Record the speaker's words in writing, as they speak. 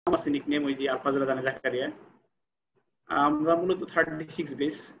আছে নিকনেম ওই যে আলফাজরা জানে জাকারিয়া। আমরা মূলত 36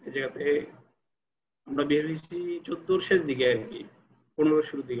 বেস এই জায়গাতে আমরা বের হয়েছি 14 শেষ দিকে আর কি, 15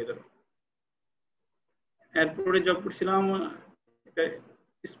 শুরুর দিকে ধরো। এরপরে জব করছিলাম একটা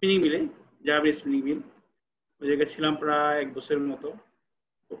স্পিনিং মিলে, জাভের স্পিনিং মিল, ওই জায়গায় ছিলাম প্রায় 1 বছরের মতো।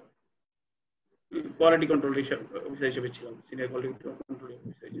 কোয়ালিটি কন্ট্রোল অফিসার হিসেবে ছিলাম, সিনিয়র কোয়ালিটি কন্ট্রোল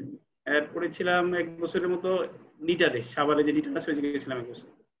অফিসার হিসেবে। এরপরে ছিলাম 1 বছরের মতো নিটারে, সাভারে যে নিটার আছে ওই জায়গায় ছিলাম 1 বছর।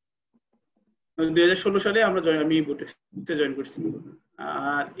 2016 সালে আমি বুটেক্সে জয়েন করছি।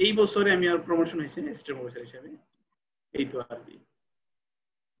 আর এই বছরে আমি আর প্রমোশন হয়েছে অ্যাসিস্ট্যান্ট প্রফেসর হিসেবে। এই তো আর কি,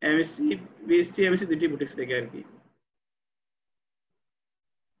 এমএসসি বিএসসি এমএসসি দুটি বুটেক্স থেকে আর কি।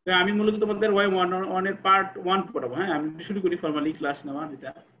 আমি মূলত তোমাদের ওয়াই 1 এর পার্ট 1 পড়াবো। হ্যাঁ, আমি শুরু করি ফর্মালি ক্লাস নেওয়া,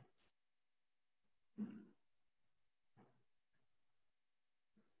 যেটা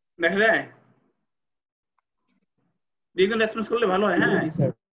দেখা যায় দুইজন রেসপন্স করলে ভালো হয়। হ্যাঁ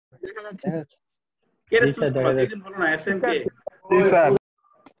দেখা যাচ্ছে। কে রেসপন্স করবে? দুইজন ভালো না, এসএম কে? জি স্যার।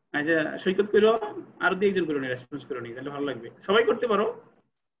 আচ্ছা সৈকত করো, আর দুইজন করো, রেসপন্স করো নি, তাহলে ভালো লাগবে, সবাই করতে পারো।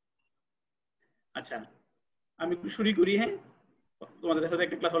 আচ্ছা আমি শুরু করি। হ্যাঁ, তোমাদের সাথে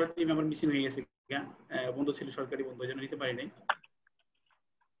একটা ক্লাস অলরেডি মেম্বার মিসিং হয়ে গেছে, বন্ধ ছিল, সরকারি বন্ধ, জন্য নিতে পারি নাই।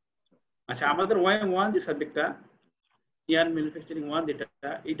 আচ্ছা আমাদের ওয়াই 1 যে সাবজেক্টটা ইয়ার ম্যানুফ্যাকচারিং 1, যেটা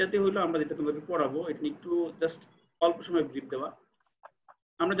এটাতে হলো আমরা যেটা তোমাদেরকে পড়াবো, এটা একটু জাস্ট অল্প সময় ব্রিফ দেওয়া।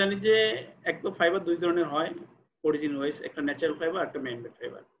 আমরা জানি যে এক তো ফাইবার দুই ধরনের হয় অরিজিন ওয়াইজ, একটা ন্যাচারাল ফাইবার, একটা ম্যানমেড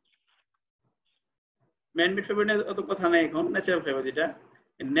ফাইবার। ম্যানমেড ফাইবার নিয়ে অত কথা নাই এখন। ন্যাচারাল ফাইবার যেটা,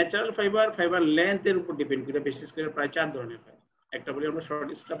 ন্যাচারাল ফাইবার ফাইবার লেন্থের উপর ডিপেন্ড করে বেসিস করে প্রায় 4 ধরনের হয়। একটা বলি আমরা শর্ট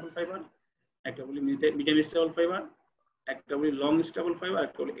স্টেবল ফাইবার, একটা বলি মিডিয়াম স্টেবল ফাইবার, একটা বলি লং স্টেবল ফাইবার,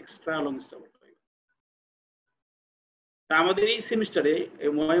 একটা বলি এক্সট্রা লং স্টেবল ফাইবার। তা আমাদের এই সেমিস্টারে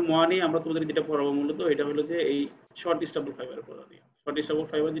ওয়ানে আমরা তোমাদের যেটা পড়াবো মূলত এটা হলো যে এই শর্ট স্টেবল ফাইবার পড়াবো। শর্ট স্টেবল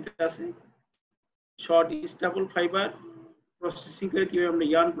ফাইবার যেটা আছে, শর্ট স্টেবল ফাইবার প্রসেসিং করে কিভাবে আমরা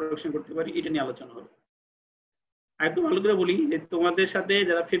ইয়ার্ন প্রোডাকশন করতে পারি, এটা নিয়ে আলোচনা হবে। আর একটু ভালো করে বলি যে তোমাদের সাথে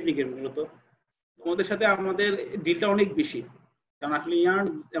যারা ফেব্রিকের, মূলত তোমাদের সাথে আমাদের ডিলটা অনেক বেশি, কারণ আসলে ইয়ার্ন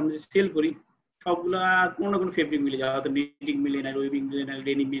আমরা সেল করি সবগুলা কোনো না কোনো ফেব্রিক মিলে, যারা নিটিং মিলে না, ওয়েভিং মিলে না,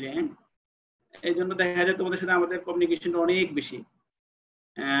 ডেনিম মিলে। হ্যাঁ, এই জন্য দেখা যায় তোমাদের সাথে আমাদের কমিউনিকেশনটা অনেক বেশি।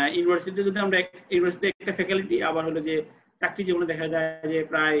 ইউনিভার্সিটিতে যদি আমরা ইউনিভার্সিটি একটা ফ্যাকাল্টি, আবার হলো যে চাকরি জীবনে দেখা যায় যে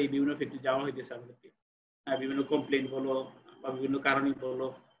প্রায় বিভিন্ন ফ্যাক্টরি যাওয়া হইতেছে আমাদেরকে, বিভিন্ন কমপ্লেন বলো বা বিভিন্ন কারণে বলো,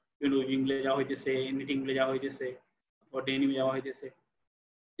 বিভিন্ন উইভিং মিলে যাওয়া হইতেছে, নিটিং মিলে যাওয়া হইতেছে, বা ডেনিমে যাওয়া হইতেছে।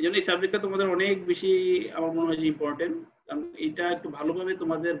 এই জন্য এই সাবজেক্টটা তোমাদের অনেক বেশি আমার মনে হয় যে ইম্পর্টেন্ট, কারণ এটা একটু ভালোভাবে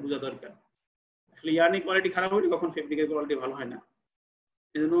তোমাদের বোঝা দরকার। আসলে ইয়ার্নের কোয়ালিটি খারাপ হলে কখন ফেব্রিকের কোয়ালিটি ভালো হয় না।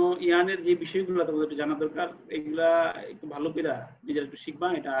 এই জন্য ইয়ার্নের যে বিষয়গুলো তোমাদের একটু জানা দরকার, এগুলা একটু ভালো করে নিজেরা একটু শিখবা,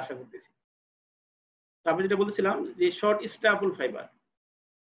 এটা আশা করতেছি। তারপরে যেটা বলতেছিলাম যে short staple fibre,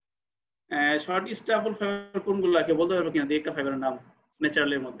 short staple fibre কোনগুলো কে বলতে পারবো কিনা? একটা ফাইবারের নাম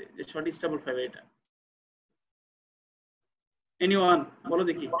ন্যাচারালের মধ্যে যে শর্ট স্টেপল ফাইবার, এটা এনিওয়ান বলো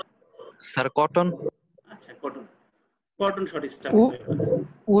দেখি। Sir cotton. আচ্ছা cotton, cotton short staple fibre.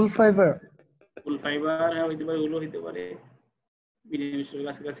 উল ফাইবার, উল ফাইবার হইতে পারে, উলও হইতে পারে, মিডিয়াম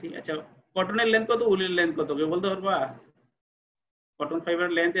কাছাকাছি। আচ্ছা কটনের লেন্থ কত, উলের লেন্থ কত, কেউ বলতে পারবা? কটন ফাইবার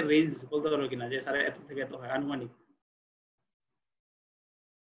লেন্থের রেঞ্জ বলতে পারবো কিনা, যে স্যার এত থেকে এত হয় আনুমানিক?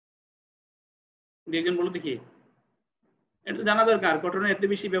 দুইজন বলো দেখি। এটা জানা দরকার, কটনের এত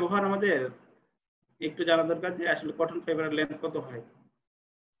বেশি ব্যবহার আমাদের, একটু জানা দরকার যে আসলে কটন ফাইবারের লেন্থ কত হয়।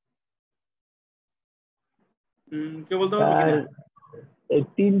 কেউ বলতে পারবো কিনা?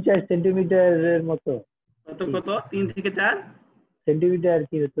 3-4 সেন্টিমিটারের মতো। কত কত? 3 থেকে 4 সেন্টিমিটার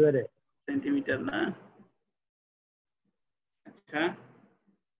কি হতে পারে? সেন্টিমিটার না? আচ্ছা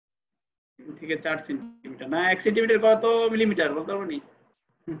 3 থেকে 4 সেন্টিমিটার না, 1 সেন্টিমিটার কত মিলিমিটার বলতে পারবো নি?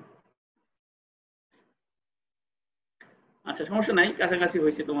 আচ্ছা সমস্যা নাই, কাছাকাছি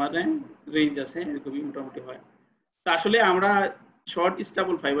হয়েছে তোমার, রেঞ্জ আছে, এরকমই মোটামুটি হয়। তো আসলে আমরা শর্ট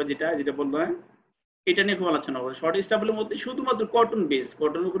স্টেবল ফাইবার যেটা বলবো, এটা নিয়ে খুব আলোচনা করবো। শর্ট স্টেবলের মধ্যে শুধুমাত্র কটন বেস,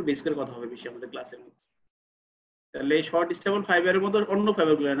 কটনের উপর বেস করে কথা হবে বেশি আমাদের ক্লাসের মধ্যে। তাহলে শর্ট স্টেবল ফাইবারের মধ্যে অন্য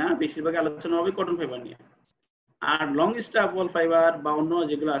ফাইবারগুলো না, বেশিরভাগ আলোচনা হবে কটন ফাইবার নিয়ে। আর লং স্টেবল ফাইবার বা অন্য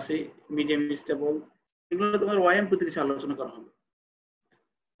যেগুলো আছে মিডিয়াম স্টেবল, এগুলো তোমার ওয়াইএম প্রতি কিছু আলোচনা করা হবে।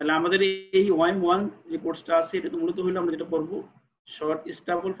 তাহলে আমাদের এই ওয়াইএম 1 যে কোর্সটা আছে, এটা তো মূলত হলো আমরা যেটা করবো শর্ট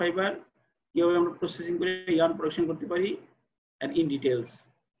স্টেবল ফাইবার কিভাবে আমরা প্রসেসিং করে ইয়ার্ন প্রোডাকশন করতে পারি এন্ড ইন ডিটেইলস।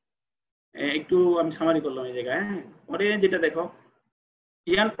 একটু আমি সামারি করলাম এই জায়গায়। পরে যেটা দেখো,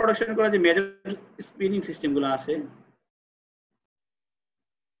 ইয়ার্ন প্রোডাকশন করা যে মেজর স্পিনিং সিস্টেমগুলো আছে,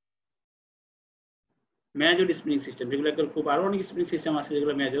 মেজর স্পিনিং সিস্টেম যেগুলো একটা খুব, আরো অনেক স্পিনিং সিস্টেম আছে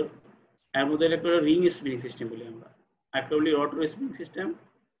যেগুলো মেজর, এর মধ্যে একটা রিং স্পিনিং সিস্টেম বলি আমরা, একটা বলি রোটর স্পিনিং সিস্টেম,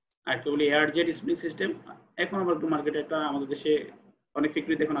 আর একটা বলি এয়ার জেট স্প্রিং সিস্টেম। এখন আমরা একটু মার্কেটে একটা আমাদের দেশে অনেক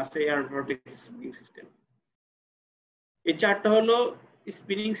ফ্যাক্টরিতে এখন আছে এয়ার ভর্টেক্স স্প্রিং সিস্টেম। এই চারটা হলো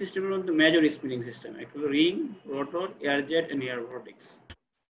স্পিনিং সিস্টেমের মধ্যে মেজর স্পিনিং সিস্টেম। একটা হলো ring, rotor, air jet and air vortex.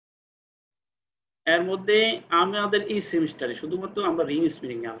 এর মধ্যে আমাদের এই সেমিস্টারে শুধুমাত্র আমরা রিং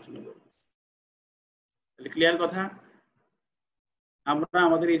স্পিনিং নিয়ে আলোচনা করব। তাহলে ক্লিয়ার কথা, আমরা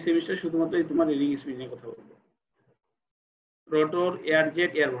আমাদের এই সেমিস্টারে শুধুমাত্র তোমার রিং স্পিনিং নিয়ে কথা বলবো। Rotor, air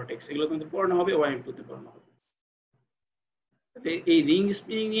jet, air vortex এগুলো কিন্তু পড়ানো হবে, ওয়াইম2 তে পড়ানো হবে। এই রিং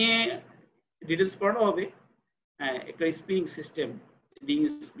স্পিনিং নিয়ে ডিটেলস পড়ানো হবে। হ্যাঁ, একটা স্পিনিং সিস্টেম, রিং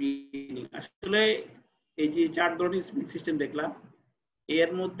স্পিনিং আসলে এই যে 4 ধরনের স্পিনিং সিস্টেম দেখলাম, এর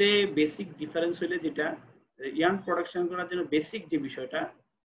মধ্যে বেসিক ডিফারেন্স হইলে যেটা ইয়ার্ন প্রোডাকশন করার জন্য বেসিক যে বিষয়টা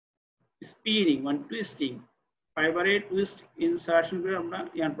স্পিনিং মানে টুইস্টিং, ফাইবারে টুইস্ট ইনসার্শন করে আমরা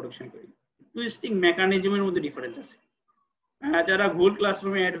ইয়ার্ন প্রোডাকশন করি। টুইস্টিং মেকানিজমের মধ্যে ডিফারেন্স আছে। যারা ভুল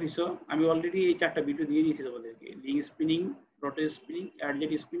ক্লাসরুমে অ্যাড হইছো, আমি অলরেডি এই 4টা ভিডিও দিয়ে দিয়েছি তোমাদেরকে, ring spinning, rotor spinning, air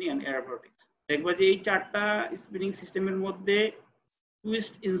jet spinning and air vortex. দেখবা যে এই 4টা স্পিনিং সিস্টেমের মধ্যে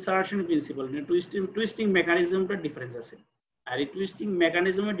twist insertion principal twisting মেকানিজমটা difference আছে। আর এই টুইস্টিং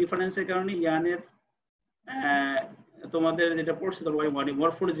মেকানিজমের ডিফারেন্সের কারণে ইয়ানের তোমাদের যেটা পড়ছে তোমার মানে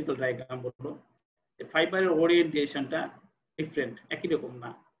মরফোলজিক্যাল ডায়াগ্রাম বললো, ফাইবারের ওরিয়েন্টেশনটা ডিফারেন্ট, একই রকম না,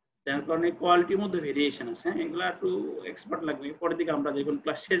 যার কারণে কোয়ালিটির মধ্যে ভেরিয়েশন আছে। এগুলো একটু এক্সপার্ট লাগবে, পরের দিকে আমরা যখন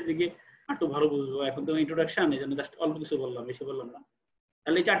ক্লাস শেষ দিকে একটু ভালো বুঝবো। এখন তো ইন্ট্রোডাকশন, এই জন্য জাস্ট অল্প কিছু বললাম, বেশি বললাম না।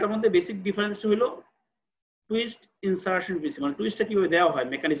 তাহলে এই 4টার মধ্যে বেসিক ডিফারেন্সটা হলো টুইস্ট ইনসার্শন প্রিন্সিপাল, টুইস্টটা কিভাবে দেওয়া হয়,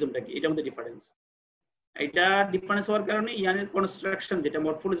 মেকানিজমটা কি, এটার মধ্যে ডিফারেন্স। এটা ডিফারেন্স হওয়ার কারণে ইয়ানের কনস্ট্রাকশন যেটা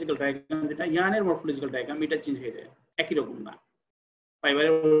মরফোলজিক্যাল ডায়াগ্রাম, যেটা ইয়ানের মরফোলজিক্যাল ডায়াগ্রাম, এটা চেঞ্জ হয়ে যায়, একই রকম না।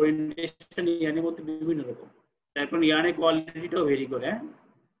 ফাইবারের ওরিয়েন্টেশন ইয়ানের মধ্যে বিভিন্ন রকম, তার কারণে ইয়ানের কোয়ালিটিটাও ভেরি করে।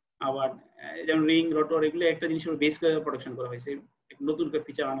 আবার যেমন রিং, রোটর এগুলো একটা জিনিসের বেস করে প্রোডাকশন করা হয়েছে নতুন করে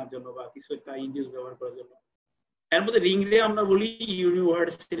ফিচার আনার জন্য বা কিছু একটা ইন্ডিউস ব্যবহার করার জন্য। এর মধ্যে রিংরে আমরা বলি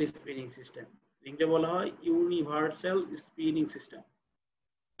ইউনিভার্সাল স্পিনিং সিস্টেম, রিংরে বলা হয় ইউনিভার্সাল স্পিনিং সিস্টেম।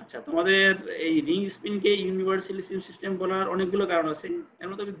 আচ্ছা, তোমাদের এই রিং স্পিনকে ইউনিভার্সাল স্পিনিং সিস্টেম বলার অনেকগুলো কারণ আছে। এর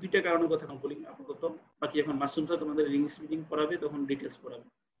মধ্যে আমি 2টা কারণের কথা বলি আপাতত, বাকি যখন মাসুমটা তোমাদের রিং স্পিনিং পড়াবে তখন ডিটেলস পড়াবে।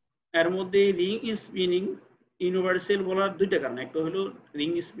 এর মধ্যে রিং স্পিনিং ইউনিভার্সাল বলার 2টা কারণ। একটা হলো রিং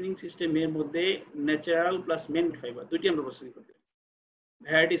স্পিনিং সিস্টেমের মধ্যে ন্যাচারাল প্লাস মেন ফাইবার দুইটি আমরা প্রসেসিং করতে পারি।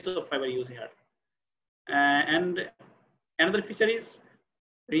 Varieties of fibre use here. and another feature is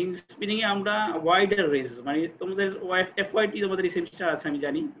ring spinning এ আমরা ওয়াইডার রেঞ্জ, মানে তোমাদের এফওয়াইটি তোমাদের এই সেমিস্টার আছে আমি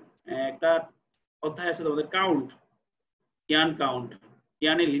জানি, একটা অধ্যায় আছে তোমাদের কাউন্ট, কাউন্ট,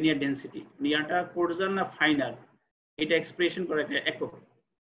 ইয়ানের লিনিয়ার ডেনসিটি, ইয়ানটা কোর্জার না ফাইনাল, এটা এক্সপ্রেশন করা একটা একক।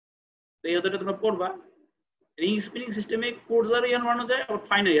 তো এই অধ্যায়টা তোমরা পড়বা। রিং স্পিনিং সিস্টেমে কোর্জার ইয়ান বানানো যায় আর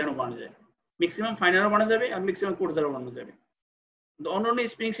ফাইনাল ইয়ানও বানানো যায়, ম্যাক্সিমাম ফাইনালও বানানো যাবে আর ম্যাক্সিমাম কোর্জারও বানানো যাবে। কিন্তু অন্যান্য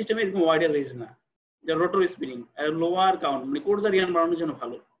স্পিনিং সিস্টেমে এরকম ওয়াইডার রেঞ্জ না। রোটর স্পিনিং লোয়ার কাউন্ট মানে কোর্জার ইয়ান বানানোর জন্য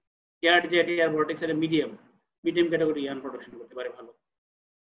ভালো। এয়ার জেট, এয়ার ভর্টেক্স এর মিডিয়াম ক্যাটাগরি ইয়ান প্রোডাকশন করতে পারে ভালো।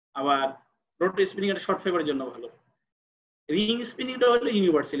 আবার রোটর স্পিনিং এটা শর্ট ফাইবারের জন্য ভালো। রিং স্পিনিংটা হলো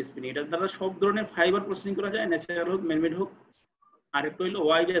ইউনিভার্সাল স্পিনিং, এটা দ্বারা সব ধরনের ফাইবার প্রসেসিং করা যায়, ন্যাচারাল হোক ম্যানমেড হোক। আর একটা হলো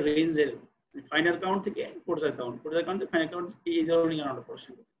ওয়াইডার রেঞ্জের ফাইনাল কাউন্ট থেকে কোর্জার কাউন্ট থেকে ফাইনাল কাউন্ট, এই ধরনের ইয়ান আমরা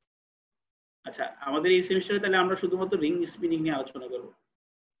প্রসেসিং করি। আচ্ছা, আমাদের এই সেমিস্টারে তাহলে আমরা শুধুমাত্র রিং স্পিনিং নিয়ে আলোচনা করব।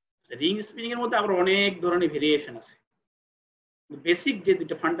 রিং স্পিনিং এর মধ্যে আবার অনেক ধরনের ভেরিয়েশন আছে। বেসিক যে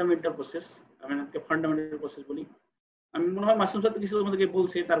 2টা ফান্ডামেন্টাল প্রসেস, আমি ফান্ডামেন্টাল প্রসেস বলি, আমি মনে হয় মাসুম স্যার কিছু তোমাদেরকে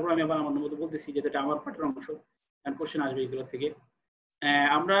বলছে, তারপর আমি আবার আমার মতো বলতেছি যেটা আমার পার্টের অংশ, কারণ কোশ্চেন আসবে এগুলো থেকে।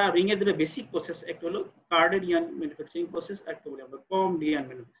 আমরা রিং এর 2টা বেসিক প্রসেস, একটা হলো কার্ডেড ইয়ান ম্যানুফ্যাকচারিং প্রসেস, একটা বলি আমরা কম ইয়ান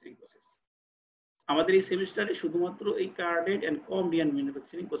ম্যানুফ্যাকচারিং প্রসেস। আমাদের এই সেমিস্টারে শুধুমাত্র এই carded and com Ian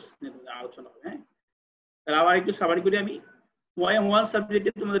manufacturing process নিয়ে আলোচনা হবে। হ্যাঁ, তাহলে আবার একটু সামারি করি আমি। ওয়ান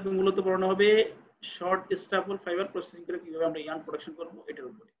সাবজেক্টে তোমাদেরকে মূলত পড়ানো হবে শর্ট স্টাপল ফাইবার প্রসেসিং করে কিভাবে আমরা ইয়ান প্রোডাকশন করব এটার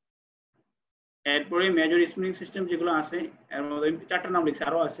উপরে। এরপরে মেজর স্পিনিং সিস্টেম যেগুলো আছে, এর মধ্যে 4টা নাম লিখছি,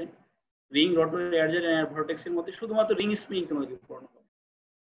 আরো আছে ring, rotor, air jet, air vortex এর মধ্যে শুধুমাত্র রিং স্পিনিং তোমাদেরকে পড়ানো হবে।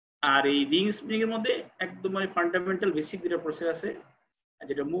 আর এই রিং স্পিনিং এর মধ্যে একদম মানে ফান্ডামেন্টাল বেসিক 2টা প্রসেস আছে,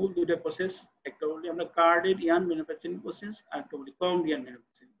 যেটা মূল 2টা প্রসেস। একটা বলি আমরা কার্ডেড ইয়ান ম্যানুফ্যাকচারিং প্রসেস, আর একটা বলি কম ইয়ান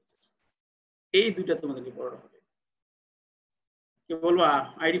ম্যানুফ্যাকচারিং প্রসেস। এই 2টা তোমাদেরকে পড়ানো হবে। কি বলবো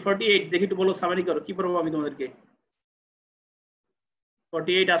আইডি 48 দেখি একটু বলো, সামারি করো, কি পড়বো আমি তোমাদেরকে?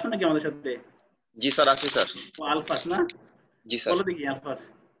 48 আসো নাকি আমাদের সাথে? জি স্যার, আছি স্যার। আলফাস না? জি স্যার। বলো দেখি আলফাস।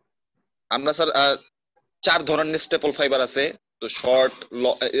 আমরা স্যার 4 ধরনের স্টেপল ফাইবার আছে, তো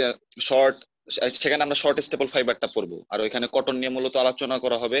শর্ট সেখানে আমরা শর্ট স্টেপল ফাইবারটা পড়বো, আর ওইখানে কটন নিয়ে মূলত আলোচনা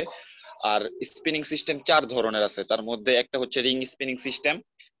করা হবে। আর স্পিনিং সিস্টেম 4 ধরনের আছে, তার মধ্যে একটা হচ্ছে রিং স্পিনিং সিস্টেম,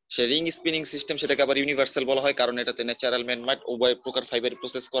 সে রিং স্পিনিং সিস্টেম, সেটাকে আবার ইউনিভার্সাল বলা হয় কারণ এটাতে ন্যাচারাল ম্যান মেড উভয় প্রকার ফাইবার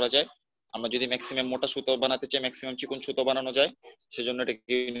প্রসেস করা যায়। আমরা যদি ম্যাক্সিমাম মোটা সুতো বানাতে চাই, ম্যাক্সিমাম চিকন সুতো বানানো যায়, সেজন্য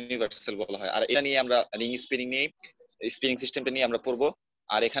এটাকে ইউনিভার্সাল বলা হয়। আর এটা নিয়ে আমরা রিং স্পিনিং নিয়ে, স্পিনিং সিস্টেমটা নিয়ে আমরা পড়বো।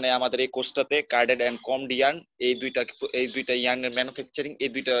 আর এখানে আমাদের এই কোর্সটাতে কার্ডেড এন্ড কমড ইয়ার্ন এই দুইটা ইয়ার্ন এর ম্যানুফ্যাকচারিং, এই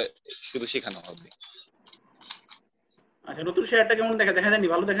দুইটা শুধু শেখানো হবে। আচ্ছা, নতুন শেয়ারটা কেমন দেখা যায়নি?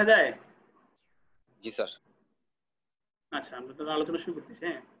 ভালো দেখা যায়? জি স্যার। আচ্ছা, আমরা তো আলোচনা শুরু করতেছি।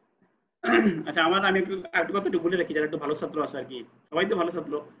 হ্যাঁ, আচ্ছা, আমি একটু কথা একটু বলে রাখি, যারা একটু ভালো ছাত্র আছে আর কি, সবাই তো ভালো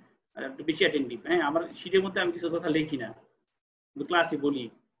ছাত্র, একটু বেশি অ্যাটেন্টিভ। হ্যাঁ, আমার শীটের মধ্যে আমি কিছু কথা লিখি না, কিন্তু ক্লাসে বলি।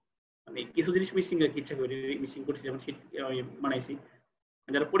 মানে কিছু জিনিস মিসিং রাখি, ইচ্ছা করি মিসিং করছি, যেমন শীট বানাইছি।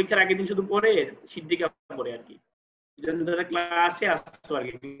 যারা পরীক্ষার আগের দিন শুধু পড়ে শীট দিকে পড়ে আর কি, যারা ক্লাসে আসছো আর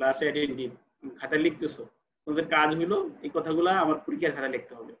কি, ক্লাসে অ্যাটেন্টিভ, খাতায় লিখতেছো, তোমাদের কাজ হলো এই কথাগুলো আমার পরীক্ষার খাতায়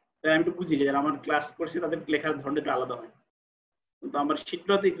লিখতে হবে। তাই আমি একটু বুঝি যে যারা আমার ক্লাস করছে তাদের লেখার ধরনটা একটু আলাদা হয়, কিন্তু আমার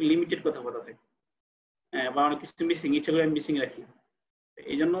শীটগুলোতে একটু লিমিটেড কথা থাকে। হ্যাঁ, বা অনেক কিছু মিসিং, ইচ্ছা করে আমি মিসিং রাখি।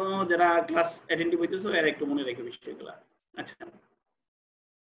 এই জন্য যারা ক্লাস অ্যাটেন্টিভ হইতেছো এরা একটু মনে রেখে বিষয়গুলো। আচ্ছা,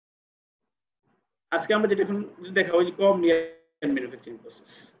 আজকে আমরা যেটা এখন দেখা হয় যে কম ম্যানুফ্যাকচারিং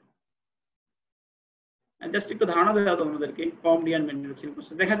প্রসেস। জাস্ট একটু ধারণা দেওয়া তোমাদেরকে, কম ম্যানুফ্যাকচারিং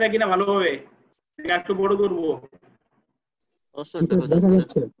প্রসেস দেখা যায় কিনা ভালোভাবে, একটু বড় করবো।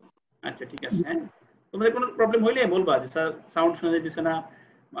 আচ্ছা, ঠিক আছে। হ্যাঁ, তোমাদের কোনো প্রবলেম হইলে বলবা যে স্যার সাউন্ড শোনা যাইতেছে না,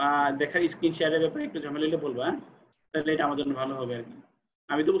 দেখার স্ক্রিন শেয়ারের ব্যাপারে একটু ঝামেলা হলে বলবা। তাহলে এটা আমার জন্য ভালো হবে আর কি।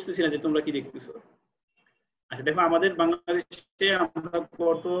 আমি তো বুঝতেছি না যে তোমরা কি দেখতেছো। আচ্ছা, দেখো, আমাদের বাংলাদেশে আমরা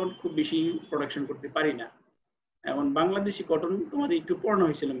কটন খুব বেশি প্রোডাকশন করতে পারি না। এখন বাংলাদেশি কটন তোমাদের একটু পড়ানো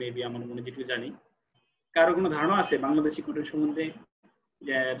হয়েছিল মেবি, আমার মনে যেটুকু জানি। কারো কোনো ধারণা আছে বাংলাদেশি কটন সম্বন্ধে,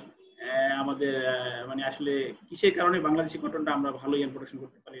 যে আমাদের মানে আসলে কিসের কারণে বাংলাদেশি কটনটা আমরা ভালো প্রোডাকশন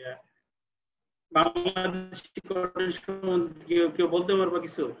করতে পারি না? বাংলাদেশি কটন সম্বন্ধে কেউ বলতে পারবা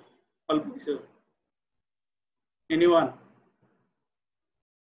কিছু, অল্প কিছু? এনিওয়ান?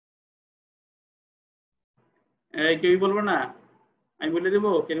 কেউই বলবো না? আমি বলে দেবো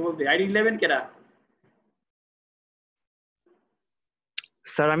কে বলতে। আইডি 11 কেরা?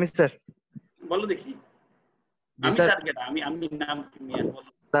 স্যার আমি স্যার বলো দেখি। জি আমি স্যার। স্যার কেরা? আমি নাম কি মিয়া? বলো।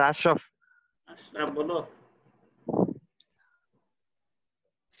 স্যার আশরাফ। আশরাফ, বলো।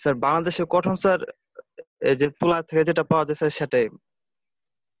 স্যার বাংলাদেশে কটন স্যার এই যে তুলা থেকে যেটা পাওয়া যায় স্যার সেটাই।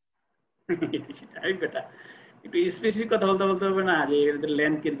 আমি বেটা একটু স্পেসিফিক কথা বলতে হবে না, যে এদের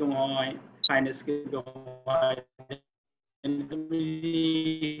লেন্থ কিরকম হয়, ফাইনেস কিরকম হয়। তুমি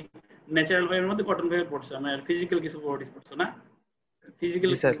ন্যাচারাল ফাইবারের মধ্যে কটন ফাইবার পড়ছো, মানে ফিজিক্যাল কিছু প্রপার্টিজ পড়ছো না? ফিজিক্যাল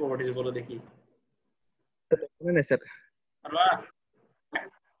জি কিছু স্যার। প্রপার্টিজ বলো দেখি। না স্যার। পারবা?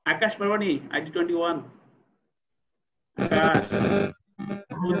 আকাশ পারবা নি? আইডি 21? আকাশ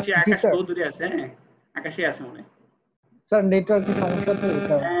বুঝছি, জি আকাশ স্যার। বহু দূরে আছে। হ্যাঁ, আকাশে আছে মনে হয়। স্যার নেটওয়ার্কের সমস্যা তো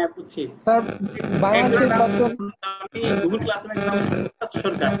এটা। হ্যাঁ, বুঝছি। স্যার বাংলাদেশের একজনের নাম কটন, আমি গুগল ক্লাসরুমে নাম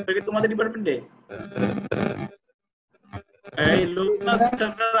সরকার, এটা তোমাদের ডিপার্টমেন্টে? এই লোকনাথ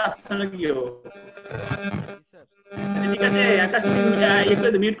সরকার আসছে নাকি ও? আচ্ছা, ঠিক আছে। আকাশ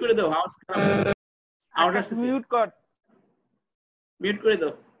তুমি মিউট করে দাও, আওয়াজ খারাপ, আওয়াজ আসছে। মিউট কর। মিউট করে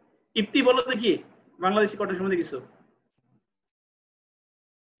দাও। ইপ্তি, বলো দেখি বাংলাদেশি কটন সম্বন্ধে কিছু।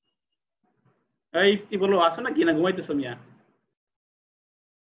 এই ইপ্তি বলো, আসো নাকি না ঘুমাইতেছো মিয়া?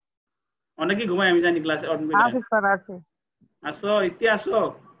 অনেকে ঘুমায় আমি জানি ক্লাসে। আছে স্যার, আছে। আসো ইপ্তি, আসো।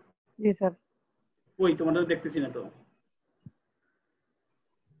 জি স্যার। কই তোমাদের দেখতেছি না তো।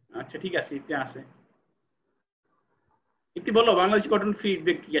 আচ্ছা, ঠিক আছে, ইপ্তি আছে। ইপ্তি বলো বাংলাদেশি কটন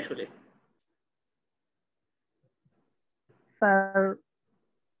ফিডব্যাক কি আসলে? স্যার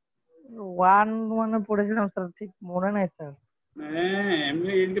 1 মানে পড়েছিলাম স্যার, ঠিক মনে নাই স্যার। হ্যাঁ,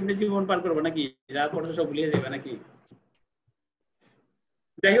 এমনি জীবন পার করবো নাকি? যা পড়ছো সব ভুলিয়ে যাবে নাকি?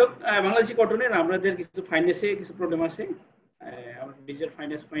 যাই হোক, বাংলাদেশি কটনের আমাদের কিছু ফাইন্যান্সে কিছু প্রবলেম আছে। আমরা ডিজিটাল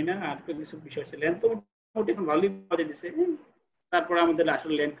ফাইন্যান্স পাই না, আর কিছু বিষয় আছে। ল্যান্ড তো মোটামুটি এখন ভালোই পাওয়া যাচ্ছে। তারপরে আমাদের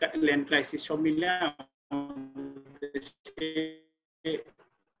আসলে ল্যান্ড ক্রাইসিস সব মিলে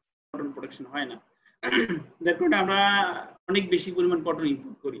কটন প্রোডাকশন হয় না। যার কারণে আমরা অনেক বেশি পরিমাণ কটন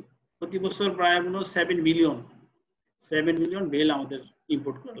ইম্পোর্ট করি। প্রতি বছর প্রায় 7 মিলিয়ন বেল আমাদের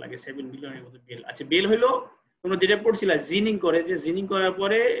ইম্পোর্ট করা লাগে। 7 মিলিয়নের মতো বেল। আচ্ছা, বেল হলো তোমরা যেটা পড়ছিলা জিনিং করে, যে জিনিং করার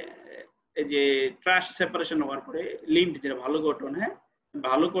পরে এই যে ট্রাশ সেপারেশন হওয়ার পরে লিন্ট, যেটা ভালো কটন, হ্যাঁ,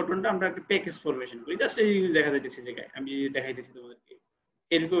 ভালো কটনটা আমরা একটা প্যাকেজ ফরমেশন করি। জাস্ট এই দেখা যাইতেছে জায়গায় আমি দেখাইতেছি তোমাদেরকে।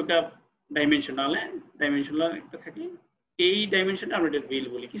 এরকম একটা ডাইমেনশনাল একটা থাকে। এই ডাইমেনশনটা আমরা এটা বেল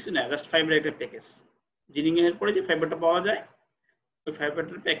বলি, কিছু না, জাস্ট ফাইবারের একটা প্যাকেজ। জিনিং এর পরে যে ফাইবারটা পাওয়া যায়, ওই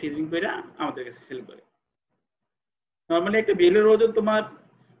ফাইবারটার প্যাকেজিং করে আমাদের কাছে সেল করে। নর্মালি একটা বেলের ওজন তোমার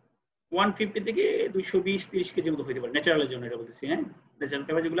 150 থেকে 220-30 কেজির মতো হতে পারে ন্যাচারালের জন্য, এটা বলতেছি। হ্যাঁ, ন্যাচারাল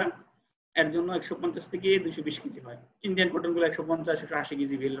ফাইবার যেগুলো এর জন্য 150 থেকে 220 কেজি হয়। ইন্ডিয়ান কটন গুলো 150-180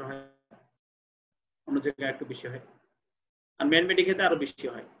 কেজি বেল হয়, অন্য জায়গায় একটু বেশি হয়। আর ম্যান মেড ক্ষেত্রে আরো বেশি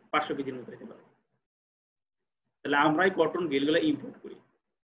হয়, 500 কেজির মতো হতে পারে। তাহলে আমরা এই কটন বেলগুলো ইম্পোর্ট করি।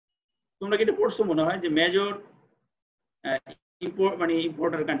 তোমরা কি এটা পড়ছো মনে হয় যে মেজর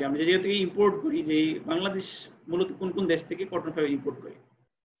ইম্পোর্টার কান্ট্রি, আমরা যে থেকে ইম্পোর্ট করি, যে বাংলাদেশ মূলত কোন কোন দেশ থেকে কটন ফাইবার ইম্পোর্ট করি,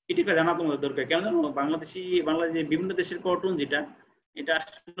 এটা জানা তোমাদের দরকার। কেন জানো, বাংলাদেশে বিভিন্ন দেশের কটন যেটা, এটা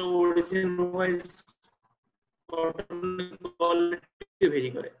আসলে origin wise cotton quality very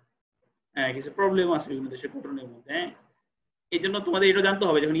করে। হ্যাঁ, কিছু প্রবলেম আছে বিভিন্ন দেশের কটনের মধ্যে। হ্যাঁ, এই জন্য তোমাদের এটা জানতে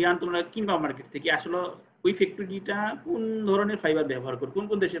হবে যখন ইয়ান তোমরা কিনবা মার্কেট থেকে, আসলে ওই ফ্যাক্টরিটা কোন ধরনের ফাইবার ব্যবহার করে, কোন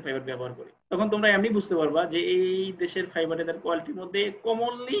কোন দেশের ফাইবার ব্যবহার করে, তখন তোমরা এমনি বুঝতে পারবা যে এই দেশের ফাইবারের তার কোয়ালিটির মধ্যে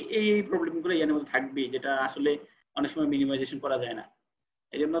কমনলি এই প্রবলেমগুলো ইয়ানের মধ্যে থাকবে, যেটা আসলে অনেক সময় মিনিমাইজেশন করা যায় না।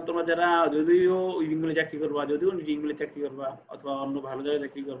 এই জন্য তোমরা যারা যদিও উইভিংগুলো চাকরি করবা, যদিও নিটিংগুলো চাকরি করবা, অথবা অন্য ভালো জায়গায়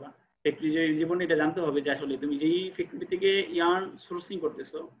চাকরি করবা, ফ্যাক্টরি জীবনে এটা জানতে হবে যে আসলে তুমি যেই ফ্যাক্টরি থেকে ইয়ার্ন সোর্সিং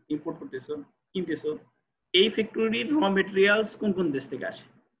করতেছো, ইম্পোর্ট করতেছো, কিনতেছো, এই ফ্যাক্টরির র মেটেরিয়ালস কোন কোন দেশ থেকে আসে।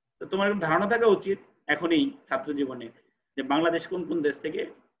 তো তোমার ধারণা থাকা উচিত এখনই ছাত্র জীবনে যে বাংলাদেশ কোন কোন দেশ থেকে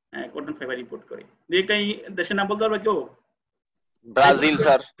কটন ফাইবার ইম্পোর্ট করে। যে এই দেশের নাম বলতে পারবে কেউ? Brazil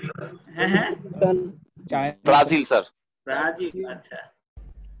sir. হ্যাঁ হ্যাঁ, ব্রাজিল স্যার। ব্রাজিল, আচ্ছা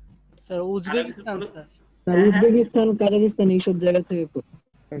sir Uzbekistan sir. Sir Uzbekistan, Kazakhstan এইসব জায়গা থেকে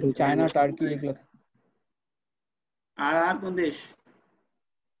চায়না, টার্কি এগুলো। আর কোন দেশ?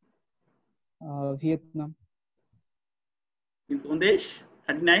 ভিয়েতনাম। কোন দেশ?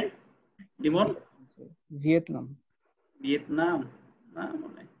 39 ডিমন? ভিয়েতনাম। ভিয়েতনাম না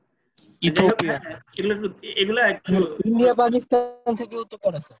মনে, ইথিওপিয়া। এগুলা একটু ইন্ডিয়া পাকিস্তান থেকেও তো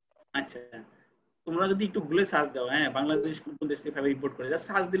করে স্যার। আচ্ছা, তোমরা যদি একটু গুগলে সার্চ দাও, হ্যাঁ, বাংলাদেশ কোন কোন দেশ থেকে ফাইবার ইম্পোর্ট করে,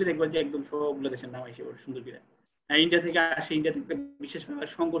 সার্চ দিলে দেখবা যে একদম সবগুলো দেশের নাম আসে সুন্দর করে। হ্যাঁ, ইন্ডিয়া থেকে আসে, ইন্ডিয়া থেকে বিশেষ করে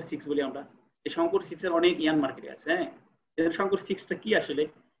শঙ্কর 6 বলি আমরা। এই শঙ্কর 6 এর অনেক ইয়ান মার্কেটে আছে। হ্যাঁ, শঙ্কর 6টা কি আসলে,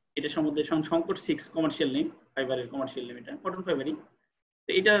 এটা সম্বন্ধে শঙ্কর 6 কমার্শিয়াল নেম, ফাইবারের কমার্শিয়াল নেম, এটা কটন ফাইবারই। তো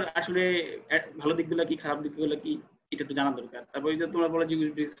এটা আসলে ভালো দিকগুলো কি, খারাপ দিকগুলো কি, এটা একটু জানা দরকার। তারপর এই যে তোমরা বলো যে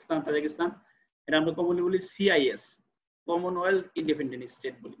উজবেকিস্তান, কাজাকিস্তান, এটা আমরা কমনলি বলি CIS, কমনওয়েলথ ইন্ডিপেন্ডেন্ট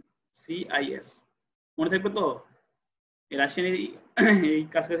স্টেট বলি, CIS। মনে থাকবে তো? রাশিয়ান এই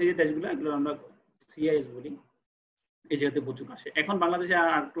কাছাকাছি যে দেশগুলো, এগুলো আমরা CIS বলি। এই জায়গাতে প্রচুর আসে। এখন বাংলাদেশে আর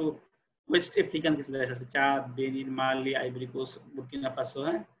একটু ওয়েস্ট আফ্রিকান কিছু দেশ আছে, চাদ, বেনিন, মালি, আইভরি কোস্ট, বুর্কিনা ফাসো,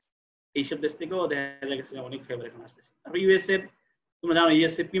 হ্যাঁ, এইসব দেশ থেকেও দেখা গেছে অনেক ফাইবার এখন আসতেছে। তারপর ইউএস এর, তোমরা জানো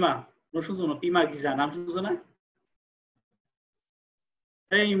ইউএস এর পিমা, শুনছো না? পিমা গিজা নাম শুনছো না?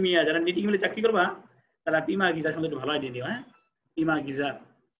 এই মিয়া, যারা নিটিং মিলে চাকরি করবা তারা পিমা গিজা সম্বন্ধে একটু ভালো আইডিয়া দিও। হ্যাঁ, পিমা গিজা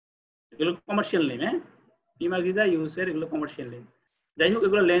এগুলো কমার্শিয়াল নেম। হ্যাঁ, পিমা গিজা ইউএস এর, এগুলো কমার্শিয়াল নেম। যাই হোক,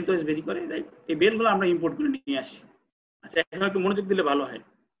 এগুলো লেন্থ ওয়াইজ ভেরি করে। এই বেলগুলো আমরা ইম্পোর্ট করে নিয়ে আসি। আচ্ছা, এখন একটু মনোযোগ দিলে ভালো হয়,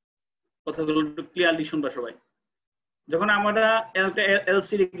 কথাগুলো একটু ক্লিয়ারলি শুনবা সবাই। যখন আমরা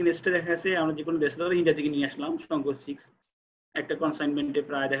এলসিডি কিনেস্টে দেখা যাচ্ছে, আমরা যে কোনো দেশ থেকে ইন্ডিয়া থেকে নিয়ে আসলাম শঙ্কর 6, একটা কনসাইনমেন্টে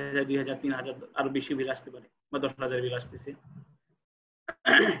প্রায় দেখা যায় 2000, 3000 আরো বেশি বিল আসতে পারে, বা 10,000 বিল আসতেছে।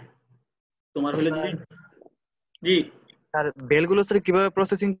 তোমার হলে যে জি স্যার বেলগুলো স্যার কিভাবে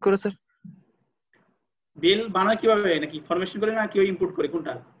প্রসেসিং করে স্যার? বেল বানায় কিভাবে, নাকি ফরমেশন করে না কেউ ইম্পোর্ট করে,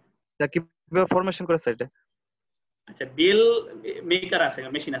 কোনটা? স্যার কিভাবে ফরমেশন করে স্যার এটা? আচ্ছা, বেল মেকার আছে,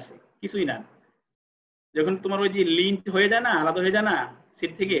 মেশিন আছে, কিছুই না। যখন তোমার ওই যে লিন্ট হয়ে যায় না, আলাদা হয়ে যায় না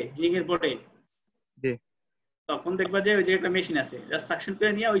সিট থেকে জিং এর পরে, জি, তখন দেখবা যে ওই যে একটা মেশিন আছে, জাস্ট সাকশন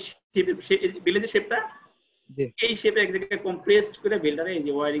করে নিয়ে ওই বেলের যে শেপটা, জি, এই শেপে এক জায়গায় কম্প্রেসড করে বেলটারে এই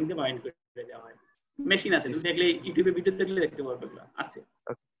যে ওয়্যারিং দিয়ে বাইন্ড করে দেওয়া হয়। মেশিন আছে, তুমি দেখলে ইউটিউবে ভিডিও দেখলে দেখতে পারবে, এগুলো আছে।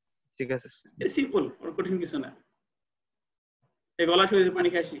 ঠিক আছে। এটা সিম্পল, ওর কঠিন কিছু না। এই গলা শুয়ে পানি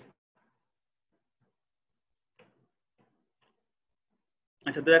খাসি।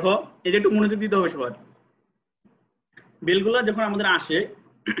 আচ্ছা, তো দেখো, এই যে একটু মনোযোগ দিতে হবে সবার। বেলগুলো যখন আমাদের আসে,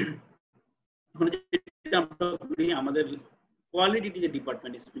 আমাদের কোয়ালিটি যে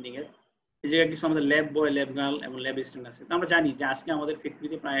ডিপার্টমেন্ট স্পিনিং এর, এই যে কিছু আমাদের ল্যাব বয়, ল্যাব গার্ল এবং ল্যাব অ্যাসিস্ট্যান্ট আছে। তো আমরা জানি যে আজকে আমাদের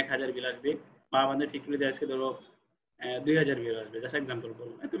ফ্যাক্টরিতে প্রায় 1000 বিল আসবে, বা আমাদের ফ্যাক্টরিতে আজকে ধরো 2000 বিল আসবে, জাস্ট এক্সাম্পল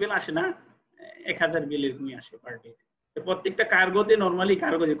বলবো। এত বিল আসে না, 1000 বিল এরকমই আসে পার ডে। প্রত্যেকটা কার্গোতে, নর্মালি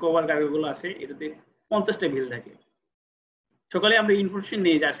কার্গো যে কভার কার্গো গুলো আছে, এটাতে 50টা বিল থাকে। সকালে আমরা ইনফরমেশন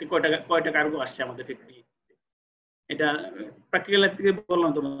নেই যে আজকে কয়টা কার্গো আসছে আমাদের ফ্যাক্টরি। এটা প্র্যাকটিক্যাল থেকে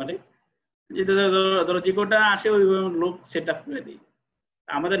বললাম তোমাদের, যে ধরো যে কটা আসে ওই লোক সেট আপ করে দিই।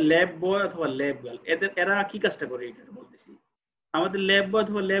 আমাদের ল্যাব বয় অথবা ল্যাব গার্ল, এরা কি কাজটা করে এটা বলতেছি। আমাদের ল্যাব বয়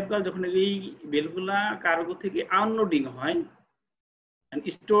অথবা ল্যাব গার্ল যখন এই বেলগুলা কার্গো থেকে আনলোডিং হয়,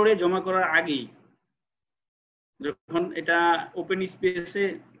 স্টোরে জমা করার আগেই, যখন এটা ওপেন স্পেসে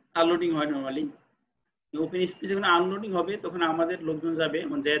আনলোডিং হয় নরমালি। ওপেন স্পেস যখন আনলোডিং হবে তখন আমাদের লোকজন যাবে,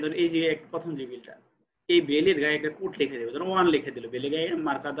 মানে যায় ধর এই যে প্রথম যে বিলটা, এই বেলের গায়ে একটা কোড লিখে দেবে, ধরো 1 লিখে দিল, বেলের গায়ে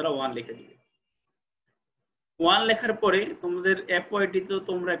মার্কার দ্বারা 1 লিখে দিবে। 1 লেখার পরে তোমাদের এফওয়াইটি তো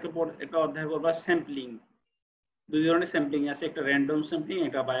তোমরা একটা অধ্যায় করবা স্যাম্পলিং। দুই ধরনের স্যাম্পলিং আছে, একটা র্যান্ডম স্যাম্পলিং,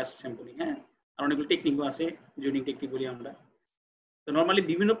 একটা বায়াস স্যাম্পলিং। হ্যাঁ, আর অনেকগুলো টেকনিকও আছে, জুনিং টেকনিক বলি আমরা। তো নরমালি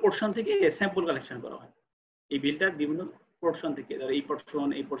বিভিন্ন পোর্শন থেকে স্যাম্পল কালেকশন করা হয় এই বিলটার, বিভিন্ন পোর্শন থেকে, ধরো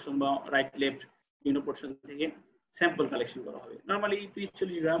এই পোর্শন বা রাইট লেফট বিভিন্ন পোর্শন থেকে স্যাম্পল কালেকশন করা হবে। নরমালি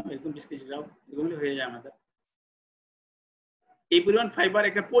 30-40 গ্রাম, এরকম 20-30 গ্রাম এগুলো হয়ে যায় আমাদের। এই পরিমাণ ফাইবার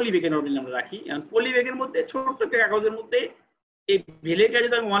একটা পলি ব্যাগে নরমালি আমরা রাখি। এখন পলি ব্যাগের মধ্যে ছোট্ট একটা কাগজের মধ্যে এই বেলের গায়ে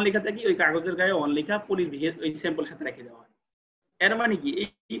যদি আমি 1 লেখা থাকি, ওই কাগজের গায়ে 1 লেখা পলির ব্যাগে ওই স্যাম্পল সাথে রেখে দেওয়া হয়। এর মানে কি,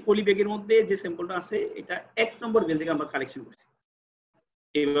 এই পলি ব্যাগের মধ্যে যে স্যাম্পলটা আছে এটা 1 নম্বর বেল থেকে আমরা কালেকশন করছি।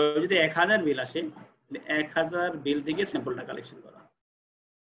 এইভাবে যদি 1000 বেল আসে, 1000 বেল থেকে স্যাম্পলটা কালেকশন করা।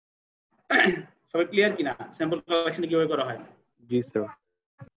 সবাই ক্লিয়ার কিনা স্যাম্পল কালেকশন কিভাবে করা হয়? জি স্যার।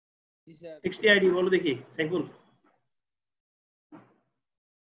 60 আইডি বলো দেখি। সাইফুল,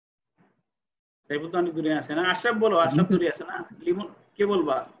 সাইফুল তো অনেক দূরে আছে না? আশরাফ বলো, আশরাফ দূরে আছে না? লিমন কে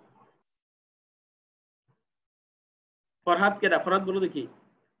বলবা? ফরহাদ কেডা? ফরহাদ বলো দেখি।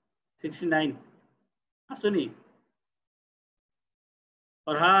 69 আসুনি?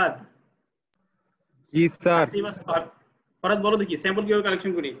 ফরহাদ? জি স্যার। ফরহাদ বলো দেখি স্যাম্পল কিভাবে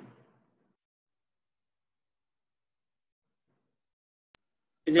কালেকশন করি?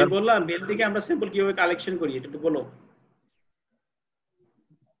 এই যে বললাম বেল থেকে আমরা স্যাম্পল কিভাবে কালেকশন করি, এটা একটু বলো।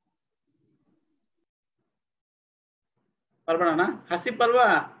 পারবা না? হাসিব পারবা?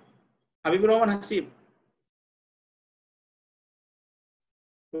 হাবিবুর রহমান হাসিব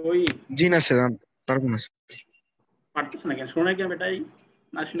ওই জি না স্যার, পারবো না পারতেছ না কেন? শোনা কেন বেটাই?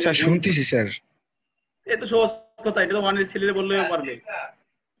 না শুনে স্যার। শুনতেছি স্যার। এত সহজ কথা, এটা তো ওয়ানের ছেলেরা বললেও পারবে।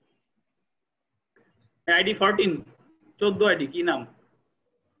 আইডি 14 14 আইডি কি নাম?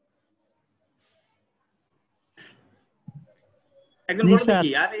 একজন বলো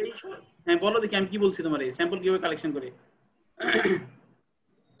দেখি। আর এই হ্যাঁ বলো দেখি, আমি কি বলছি তোমার, এই স্যাম্পল কিভাবে কালেকশন করে?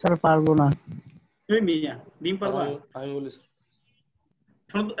 স্যার পারবো না। তুমি মিয়া ডিম পারবা? আমি বলি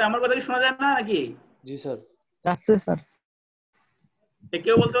আমার কথা কি শোনা যায় না নাকি? জি স্যার। যাচ্ছে স্যার।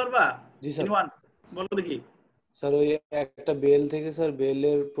 কেউ বলতে পারবা? জি স্যার। বলো দেখি। স্যার ওই একটা বেল থেকে স্যার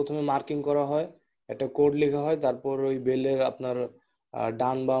বেলের প্রথমে মার্কিং করা হয়, একটা কোড লেখা হয়, তারপর ওই বেলের আপনার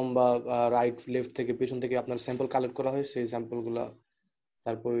ডান বাম বা রাইট লেফট থেকে পেছন থেকে আপনার স্যাম্পল কালেক্ট করা হয়, সেই স্যাম্পলগুলা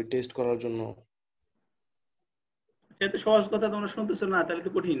তারপর টেস্ট করার জন্য। সেটা সহজ কথা তোমরা শুনতেছো না, তাহলে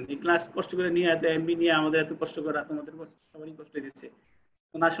তো কঠিন। এই ক্লাস কষ্ট করে নিয়ে এত এমবি নিয়ে আমাদের এত কষ্ট করা, তোমাদের সবারই কষ্ট দিচ্ছে।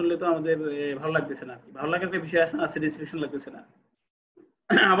 না শুনলে তো আমাদের ভালো লাগতেছে না। ভালো লাগার একটা বিষয় আছে না, স্যাটিসফ্যাকশন লাগতেছে না।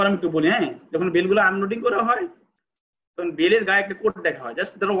 আবার আমি একটু বলি, হ্যাঁ, যখন বেলগুলো আনলোডিং করা হয় তখন বেলের গায়ে একটা কোড দেখা হয়।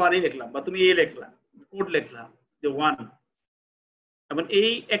 জাস্ট ধরো 1 লিখলাম বা তুমি এ লিখলাম, কোড লিখলাম যে 1। এবং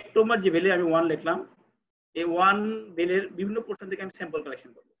এই 1 নম্বর যে বেলে আমি 1 লিখলাম, এই 1 বেলের বিভিন্ন পোর্শন থেকে আমি স্যাম্পল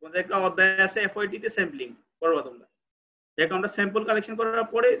কালেকশন করবো। তোমাদের একটা অধ্যায় আছে এফওআইটি তে স্যাম্পলিং, করবা তোমরা। দেখো আমরা স্যাম্পল কালেকশন করার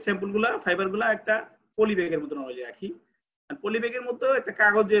পরে স্যাম্পলগুলা ফাইবারগুলা একটা পলি ব্যাগের মতো নরমালি রাখি। আর পলি ব্যাগের মতো একটা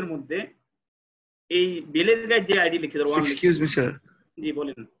কাগজের মধ্যে এই বেলের গায়ে যে আইডি লিখে ধরো 1 এক্সকিউজ মি স্যার। জি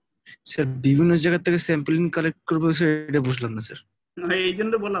বলেন স্যার বিভিন্ন জায়গা থেকে স্যাম্পলিং কালেক্ট করবো স্যার, এটা বুঝলাম না স্যার। এই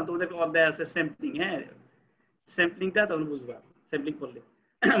জন্য বললাম তোমাদের একটা অধ্যায় আছে স্যাম্পলিং। হ্যাঁ, স্যাম্পলিংটা তাহলে বুঝবা। স্যাম্পলিং করলে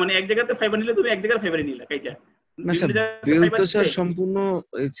মানে এক জায়গাতে ফাইবার নিলে তুমি এক জায়গায় ফাইবারই নিলা কাইটা না স্যার, বেল তো স্যার সম্পূর্ণ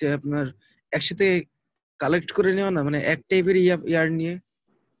হচ্ছে আপনার একসাথে কালেক্ট করে নেওয়া না, মানে এক টাইপের ইয়ার নিয়ে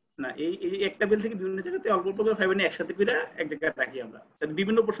না। এই একটা বেল থেকে বিভিন্ন জায়গাতে অল্প অল্প করে ফাইবার নিয়ে একসাথে করে এক জায়গায় রাখি আমরা,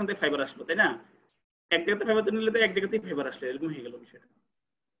 বিভিন্ন পোর্শন থেকে ফাইবার আসলো, তাই না? এক জায়গাতে ফাইবার নিলে তো এক জায়গাতেই ফাইবার আসলো, এরকম হয়ে গেল বিষয়টা।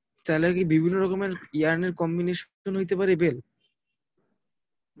 তাহলে কি বিভিন্ন রকমের ইয়ার্নের কম্বিনেশন হইতে পারে বেল?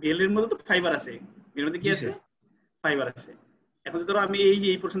 বেলের মধ্যে তো ফাইবার আছে, বেলের মধ্যে কি আছে? ফাইবার আছে। এখন ধরো আমি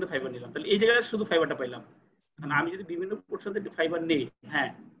এই পোর্শন থেকে ফাইবার নিলাম, তাহলে এই জায়গায় শুধু ফাইবারটা পাইলাম। কারণ আমি যদি বিভিন্ন পোর্শন থেকে ফাইবার নেই, হ্যাঁ,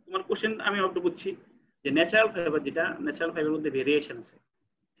 তোমার কোশ্চেন আমি একটু বুঝছি যে ন্যাচারাল ফাইবার, যেটা ন্যাচারাল ফাইবারের মধ্যে ভেরিয়েশন আছে,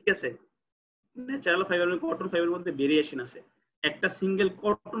 ঠিক আছে? ন্যাচারাল ফাইবার কটন ফাইবারের মধ্যে ভেরিয়েশন আছে। একটা সিঙ্গেল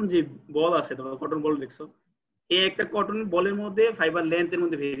কটন যে বল আছে, তোমরা কটন বল দেখছো, এই একটা কটন বলের মধ্যে ফাইবার লেন্থের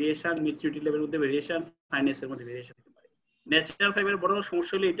মধ্যে ভেরিয়েশন, ম্যাচুরিটি লেভেলের মধ্যে ভেরিয়েশন, ফাইনেসের মধ্যে ভেরিয়েশন হতে পারে। ন্যাচারাল ফাইবারের বড়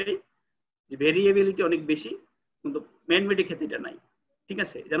সমস্যা হলো এটাই যে ভেরিয়েবিলিটি অনেক বেশি, কিন্তু ম্যানমেডের ক্ষেত্রে এটা নাই, ঠিক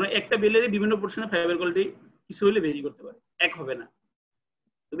আছে? যেন একটা বেলেরই বিভিন্ন পোর্শনে ফাইবার কোয়ালিটি কিছু হলে ভেরি করতে পারে, এক হবে না।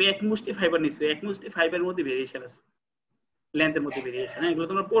 তুমি এক মুষ্টি ফাইবার নিশ্চয়ই, এক মুষ্টি ফাইবারের মধ্যে ভেরিয়েশন আছে, লেন্থের মধ্যে ভেরিয়েশন। এগুলো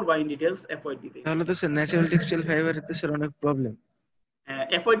তোমরা পড়বা ইন ডিটেইলস এফওআইটি তে। তাহলে তো স্যার ন্যাচারাল টেক্সটাইল ফাইবারের তো স্যার অনেক প্রবলেম। হ্যাঁ,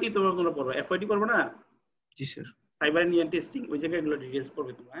 এফওআইটি তোমরা পড়বা, এফওআইটি পড়বা না? জি স্যার। ফাইবার নিয়ে টেস্টিং, ওই জায়গায় এগুলো ডিটেইলস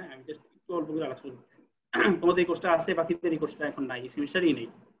পড়বে তোমরা। হ্যাঁ, আমি জাস্ট একটু অল্প করে আলোচনা করছি। তোমাদের এই কোর্সটা আছে, বাকিদের এই কোর্সটা এখন নাই, সেমিস্টারই নেই।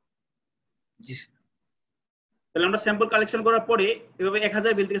 জি স্যার। তাহলে আমরা স্যাম্পল কালেকশন করার পরে এভাবে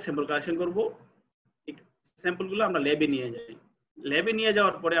 1000 বিল থেকে স্যাম্পল কালেকশন করব। স্যাম্পলগুলো আমরা ল্যাবে নিয়ে যাই। ল্যাবে নিয়ে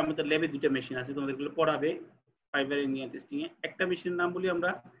যাওয়ার পরে আমাদের ল্যাবে দুটো মেশিন আছে, তোমাদের এগুলো পড়াবে ফাইবার ইঞ্জিনিয়ার টেস্টিং এ। একটা মেশিনের নাম বলি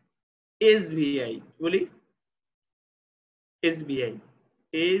আমরা এসভিআই। কি বলি? এসভিআই।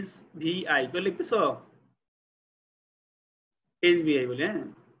 এসভিআই তো লিখতেছো? এসভিআই বলে, হ্যাঁ।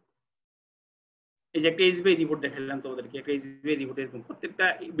 এই যে একটা এসবিআই রিপোর্ট দেখালাম তোমাদেরকে, একটা এসবিআই রিপোর্ট এরকম প্রত্যেকটা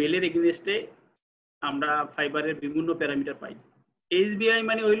বেলের এগেইনস্টে আমরা ফাইবারের বিভিন্ন প্যারামিটার পাই। এসবিআই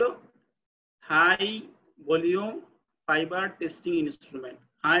মানে হইলো high volume fibre testing instrument.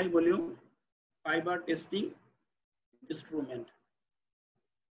 High volume fibre testing instrument.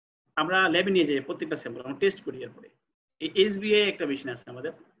 আমরা ল্যাবে নিয়ে যাই প্রত্যেকটা স্যাম্পল, আমরা টেস্ট করি। এরপরে এই এসবিআই একটা মেশিন আছে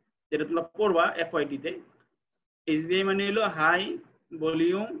আমাদের, যেটা তোমরা পড়বা এফওয়াইটি তে। এসবিআই মানে হলো high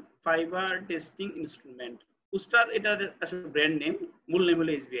volume fibre testing instrument. উস্টার এটার আসলে ব্র্যান্ড নেম, মূল নেম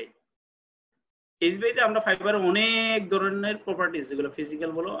হলো এসবিআই। এসবিআই তে আমরা ফাইবারের অনেক ধরনের প্রপার্টিজ, যেগুলো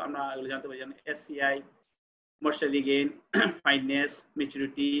ফিজিক্যাল বলো, আমরা এগুলো জানতে পারি। যেমন SCI, moisturising gain, fineness,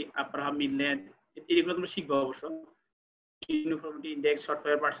 maturity, আপার হাফ, মিড লেন্থ, এগুলো তোমরা শিখবা অবশ্য। Uniformity index, short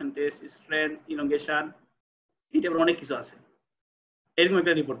fibre percentage, strength, elongation, এটা অনেক কিছু আছে। এরকম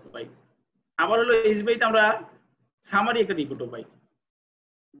একটা রিপোর্ট পাই। আবার হলো এসবিআই তে আমরা সামারি একটা রিপোর্টও পাই,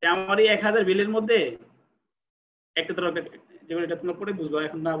 যে আমার এই 1000 বিলের মধ্যে একটা ধরো, যেগুলো এটা তোমরা পরে বুঝবো,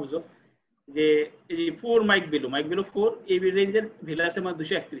 এখন না বুঝো, যে এই যে 4 মাইক বেলু 4 এই রেঞ্জের ভ্যালু আছে আমার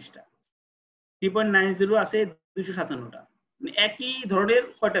 231টা, 3.90 আছে 257টা। মানে একই ধরনের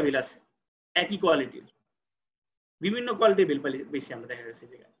কয়টা বিল আছে, একই কোয়ালিটির, বিভিন্ন কোয়ালিটির বিল পাই বেশি আমরা দেখা গেছে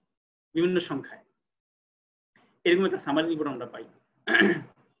জায়গায়, বিভিন্ন সংখ্যায়। এরকম একটা সামারি রিপোর্ট আমরা পাই।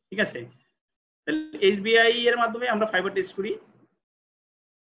 ঠিক আছে, তাহলে এসবিআই এর মাধ্যমে আমরা ফাইবার টেস্ট করি।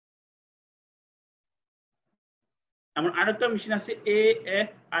 আমার আরেকটা মেশিন আছে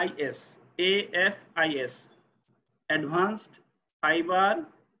AFIS, advanced fibre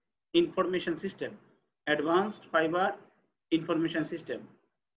information system. Advanced fibre information system.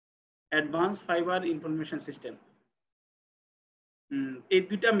 Advanced fibre information system. এই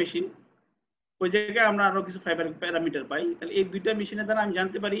দুইটা মেশিন, ওই জায়গায় আমরা আরো কিছু ফাইবার প্যারামিটার পাই। তাহলে এই দুইটা মেশিনের দ্বারা আমি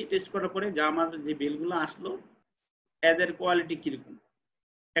জানতে পারি টেস্ট করার পরে যে আমার যে বিলগুলো আসলো এদের কোয়ালিটি কিরকম।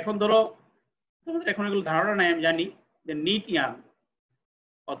 এখন ধরো তোমাদের এখন এগুলো ধারণা নাই, আমি জানি যে নিট ইয়ান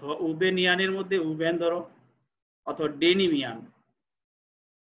অথবা উবেন ইয়ানের মধ্যে উবেন ধরো, অথবা ডেনিম ইয়ান।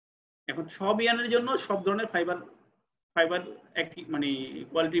 এখন সব ইয়ানের জন্য সব ধরনের ফাইবার একই মানে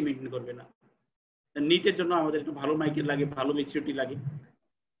কোয়ালিটি মেনটেন করবে না। নিটের জন্য আমাদের একটু ভালো মাইকের লাগে, ভালো ম্যাচুরিটি লাগে।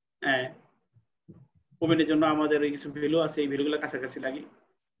 হ্যাঁ, ওভেনের জন্য আমাদের কিছু ভ্যালু আছে, এই ভ্যালুগুলো কাছাকাছি লাগে।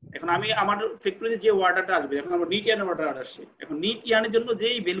 এখন আমি আমার ফ্যাক্টরিতে যে অর্ডারটা আসবে, এখন আমার নিট ইয়ানের অর্ডার আসছে, এখন নিট ইয়ানের জন্য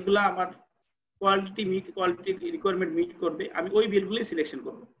যেই বিলগুলো আমার কোয়ালিটি রিকোয়ারমেন্ট মিট করবে, আমি ওই বিলগুলোই সিলেকশন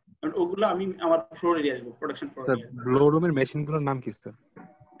করবো, কারণ ওগুলো আমি আমার ফ্লোরে নিয়ে আসবো, প্রোডাকশন ফ্লোরে নিয়ে আসবো। ব্লো রুমের মেশিনগুলোর নাম কি স্যার?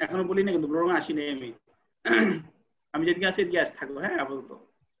 এখনো বলি না, কিন্তু ব্লো রুমে আসি নাই আমি যেদিকে আসি এদিকে আসতে থাকবো। হ্যাঁ, আপাতত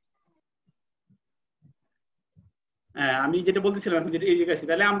হ্যাঁ, আমি যেটা বলতেছিলাম এখন, যেটা এই জায়গায় আছি,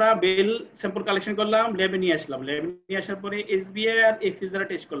 তাহলে আমরা বেল স্যাম্পল কালেকশন করলাম, ল্যাবে নিয়ে আসলাম। ল্যাবে নিয়ে আসার পরে এসবিআই আর এফিস দ্বারা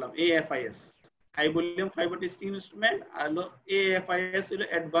টেস্ট করলাম। AFIS high volume fibre testing instrument, আর হলো AFIS হলো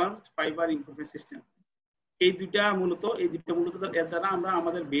অ্যাডভান্সড ফাইবার ইনফরমেশন সিস্টেম। এই দুইটা মূলত এর দ্বারা আমরা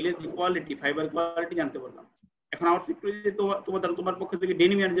আমাদের বেলের যে কোয়ালিটি, ফাইবার কোয়ালিটি জানতে পারলাম। এখন আমার ফ্যাক্টরিতে তোমার পক্ষ থেকে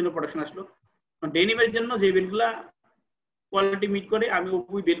ডেনিমের জন্য প্রোডাকশন আসলো, ডেনিমের জন্য যে বেলগুলা কোয়ালিটি মিট করে আমি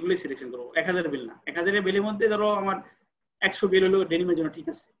ওই বেলগুলোই সিলেকশন করবো। 1000 বেল না, 1000 বেলের মধ্যে ধরো আমার 100 বেল হলো ডেনিমের জন্য, ঠিক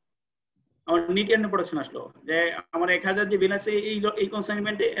আছে। আমার নিট ইয়ার্ন প্রোডাকশন আসলো, যে আমার 1000 যে বেল আছে এই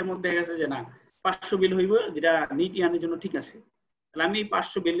কনসাইনমেন্টে, এর মধ্যে দেখা গেছে যে না 500 বেল হইব, যেটা নিট ইয়ার্নের জন্য ঠিক আছে। তাহলে আমি এই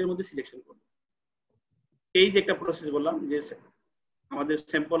 500 বেলের মধ্যে সিলেকশন করবো। এই যে একটা প্রসেস বললাম, যে আমাদের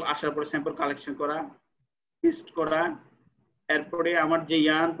স্যাম্পল আসার পরে স্যাম্পল কালেকশন করা, টেস্ট করা, এরপরে আমার যে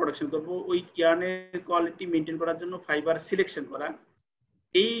ইয়ার্ন প্রোডাকশন করব ওই ইয়ার্নের কোয়ালিটি মেনটেন করার জন্য ফাইবার সিলেকশন করা,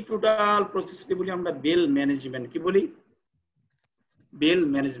 এই টোটাল প্রসেসকে বলি আমরা বেল ম্যানেজমেন্ট। কি বলি? Bell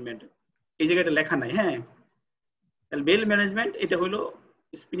management. এই জায়গাটা লেখা নাই, হ্যাঁ। তাহলে বেল ম্যানেজমেন্ট এটা হলো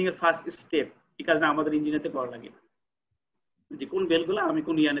স্পিনিং এর ফার্স্ট স্টেপ। এই কাজটা আমাদের ইঞ্জিনিয়ারতে করা লাগে, যে কোন বেলগুলো আমি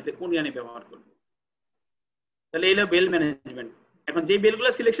কোন ইয়ানে ব্যবহার করব। তাহলে এই হলো বেল ম্যানেজমেন্ট। এখন যে বেলগুলো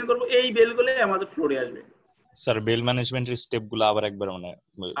সিলেকশন করব এই বেলগুলো আমাদের ফ্লোরে আসবে। স্যার বেল ম্যানেজমেন্টের স্টেপগুলো আবার একবার মানে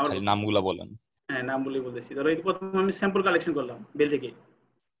খালি নামগুলো বলেন। হ্যাঁ, নামগুলো বলতেছি। ধরো এই প্রথম আমি স্যাম্পল কালেকশন করলাম বেল থেকে,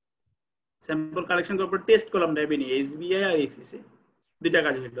 স্যাম্পল কালেকশন করার পর টেস্ট করলাম ল্যাবে নিয়ে, এসবিআই আর এফিসে, দুইটা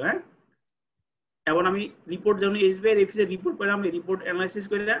কাজ হলো। হ্যাঁ, এখন আমি রিপোর্ট যখন এসবিআই আর এফিসে রিপোর্ট পেলাম, এই রিপোর্ট অ্যানালাইসিস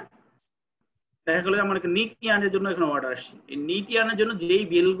করে দেখা গেল আমার নিট ইয়ানের জন্য এখন অর্ডার আসছে। এই নিট ইয়ানের জন্য যেই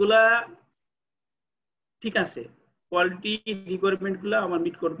বিলগুলা ঠিক আছে, কোয়ালিটি রিকোয়ারমেন্ট গুলো আমার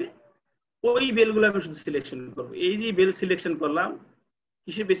মিট করবে, ওই বেলগুলো আমি শুধু সিলেকশন করবো। এই যে বেল সিলেকশন করলাম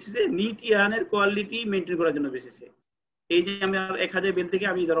কিসের বেসিসে? নিট ইয়ার্নের কোয়ালিটি মেনটেন করার জন্য বেসিসে। এই যে আমি 1000 বেল থেকে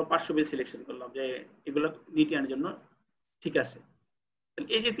আমি ধরো 500 বেল সিলেকশন করলাম যে এগুলো নিট ইয়ার্নের জন্য ঠিক আছে।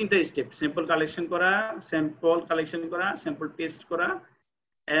 এই যে তিনটা স্টেপ, স্যাম্পল কালেকশন করা, স্যাম্পল টেস্ট করা,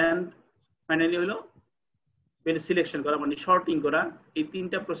 এন্ড ফাইনালি হলো বেল সিলেকশন করা মানে শর্টিং করা, এই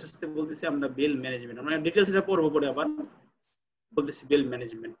তিনটা প্রসেসতে বলতেছি আমরা বেল ম্যানেজমেন্ট। আমরা ডিটেইলস এটা পড়বো পরে আবার বলতেছি বেল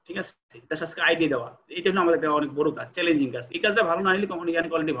ম্যানেজমেন্ট। ঠিক আছে, জাস্ট আজকে আইডিয়া দেওয়া, এটা হলো আমাদের একটা অনেক বড় কাজ, চ্যালেঞ্জিং কাজ। এই কাজটা ভালো না হলে কমিউনিকেশন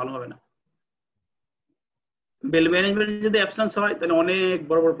কোয়ালিটি ভালো হবে না। বেল ম্যানেজমেন্ট যদি অ্যাবসেন্স হয় তাহলে অনেক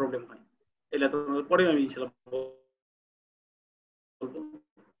বড় বড় প্রবলেম হয়। এটা তো পরে আমি ইনশাআল্লাহ বলবো।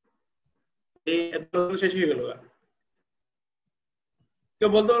 এই এত শেষ হয়ে গেল। কেউ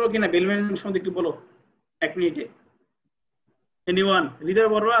বলতে পারবো কিনা বেল ম্যানেজমেন্ট সম্বন্ধে একটু বলো 1 মিনিটে? এনিওয়ান? হৃদয়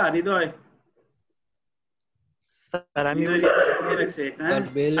বলবা? হৃদয় স্যার আমি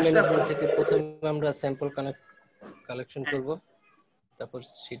বেল ম্যানেজমেন্ট থেকে প্রথমে আমরা স্যাম্পল কালেকশন করব, তারপর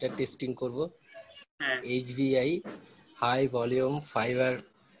সেটা টেস্টিং করব। এইচভিআই high volume fibre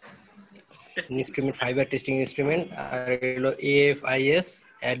instrument, fibre testing instrument, আর হলো এএফআইএস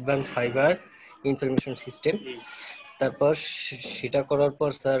অ্যাডভান্স ফাইবার ইনফরমেশন সিস্টেম। তারপর সেটা করার পর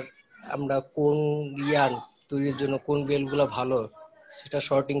স্যার আমরা কোন ইয়ার্ন তৈরির জন্য কোন বেলগুলো ভালো সেটা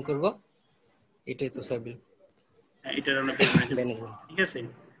শর্টিং করব। এটাই তো স্যার বেল ম্যানেজমেন্ট। ঠিক আছে,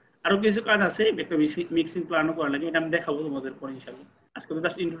 আরো কিছু কাজ আছে, একটা মিক্সিং প্ল্যানও করা লাগে, এটা আমি দেখাবো তোমাদের পরে ইনশাআল্লাহ। আজকে তো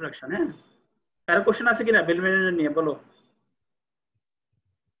জাস্ট ইন্ট্রোডাকশন। হ্যাঁ, কারো কোশ্চেন আছে কিনা বেল ম্যানেজমেন্ট নিয়ে? বলো।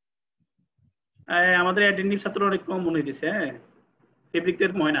 আমাদের অ্যাটেন্টিভ ছাত্র অনেক কম মনে হইতেছে। হ্যাঁ, ফেব্রিক তো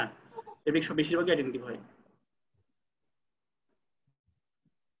এরকম হয় না, ফেব্রিক সব বেশিরভাগই অ্যাটেন্টিভ হয়।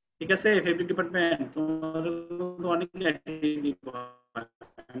 ঠিক আছে, ফেব্রিক ডিপার্টমেন্ট তোমাদের অনেক অ্যাটেন্টিভ হয়।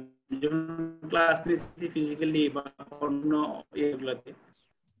 ক্লাস নিচ্ছি ফিজিক্যালি বা অন্য ইয়েগুলোতে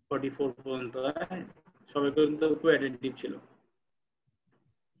 44 পর্যন্ত সবাই কিন্তু খুব অ্যাটেন্টিভ ছিল।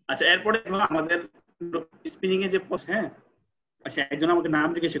 আচ্ছা, এরপরে আমাদের স্পিনিং এ যে হ্যাঁ, আচ্ছা একজন আমাকে নাম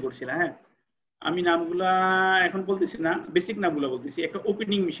জিজ্ঞেস করছিল। হ্যাঁ, আমি নামগুলা এখন বলতেছি না, বেসিক নামগুলো বলতেছি। একটা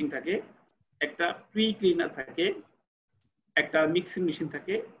ওপেনিং মেশিন থাকে, একটা প্রি ক্লিনার থাকে, একটা মিক্সিং মেশিন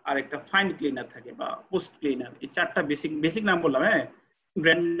থাকে, আর একটা ফাইন ক্লিনার থাকে বা পোস্ট ক্লিনার। এই চারটা বেসিক নাম বললাম। হ্যাঁ,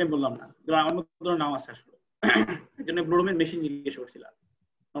 ব্র্যান্ড নেম বললাম না, আমার মতো নাম আছে আসলে। এই জন্য ব্লুমের মেশিন জিজ্ঞেস করছিলাম।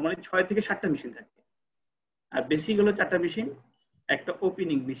 নর্মালি 6 থেকে 7টা মেশিন থাকে, আর বেসিক হলো 4টা মেশিন। একটা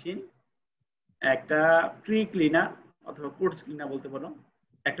ওপেনিং মেশিন, একটা প্রি ক্লিনার অথবা পোস্ট ক্লিনার বলতে পারো,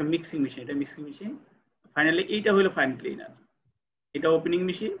 একটা মিক্সিং মেশিন, এটা মিক্সিং মেশিন, ফাইনালি এইটা হলো ফাইন ক্লিনার। এটা ওপেনিং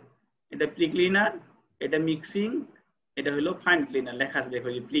মেশিন, এটা প্রি ক্লিনার, এটা মিক্সিং, এটা হলো ফাইন ক্লিনার। লেখা আছে দেখো,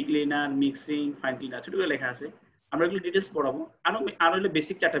 pre cleaner, mixing, fine cleaner ছোট করে লেখা আছে। আমরা এগুলো ডিটেইলস পড়াবো। আরো হলো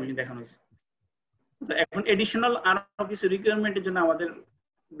বেসিক 4টা মেশিন দেখানো হয়েছে। তো এখন এডিশনাল আরো কিছু রিকোয়ারমেন্টের জন্য আমাদের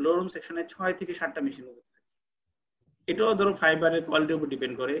ব্লোরুম সেকশনে 6 থেকে 7টা মেশিন হবে। এটাও ধরো ফাইবারের কোয়ালিটির উপর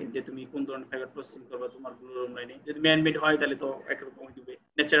ডিপেন্ড করে যে তুমি কোন ধরনের ফাইবার প্রসেসিং করবে তোমার ব্লোরুম লাইনে। যদি ম্যানমেড হয় তাহলে তো একরকম হবে,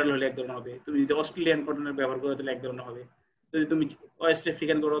 ন্যাচারাল হলে এক ধরনের হবে। তুমি যদি অস্ট্রেলিয়ান কটনের ব্যবহার করো তাহলে এক ধরনের হবে, যদি তুমি ওয়েস্ট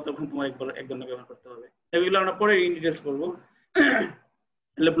আফ্রিকান করো তখন তোমার এক ধরনের ব্যবহার করতে হবে। এগুলো আমরা পরে ইন ডিটেইলস করবো।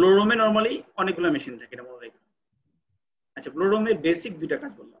 তাহলে ব্লোরুমে নরমালি অনেকগুলো মেশিন থাকে, এটা মনে রাখো। আচ্ছা, ব্লোরুমে বেসিক 2টা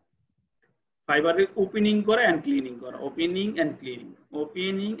কাজ বললাম, ফাইবারের ওপেনিং করা এন্ড ক্লিনিং করা। Opening and cleaning,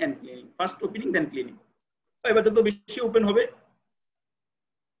 opening and cleaning, first opening then cleaning. Fibre যত বেশি ওপেন হবে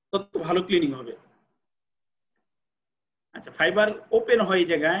তত ভালো ক্লিনিং হবে। আচ্ছা, ফাইবার ওপেন হয় এই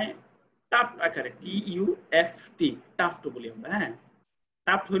জায়গায় টাফট আকারে, TUFT, টাফট বলি আমরা। হ্যাঁ,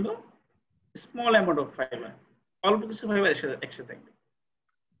 টাফট হলো স্মল অ্যামাউন্ট অফ ফাইবার, অল্প কিছু ফাইবার একসাথে থাকবে।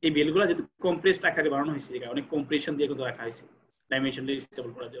 এই বেলগুলো যেহেতু কম্প্রেসড আকারে বানানো হয়েছে, অনেক কম্প্রেশন দিয়ে কিন্তু রাখা হয়েছে ডাইমেনশনটা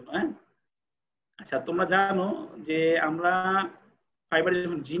স্টেবল করার জন্য। হ্যাঁ, আচ্ছা তোমরা জানো যে আমরা ফাইবার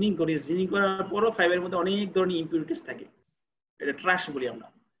যখন জিনিং করি, জিনিং করার পরও ফাইবারের মধ্যে অনেক ধরনের ইম্পিউরিটিস থাকে, এটা ট্রাশ বলি আমরা।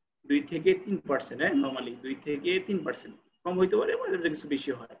 2 থেকে 3%। হ্যাঁ, নরমালি 2 থেকে 3%, কম হইতে পারে, কিছু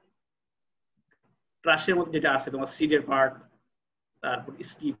বেশি হয়। ট্রাশের মধ্যে যেটা আছে তোমার সিডের পার্ট, তারপর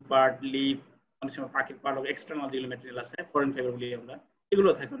স্টিপ পার্ট, লিপ, অনেক সময় পাখির পার্ট, এক্সটার্নাল যেগুলো ম্যাটেরিয়াল আছে ফরেন ফাইবার বলি আমরা, এগুলো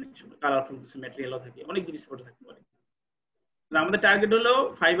থাকে। অনেক সময় কালারফুল কিছু ম্যাটেরিয়ালও থাকে, অনেক জিনিসপত্র থাকতে পারে। আমাদের টার্গেট হলো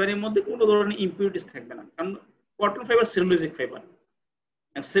ফাইবারের মধ্যে কোনো ধরনের ইম্পিউরিটিস থাকবে না, কারণ cotton fibre cellulosic fibre.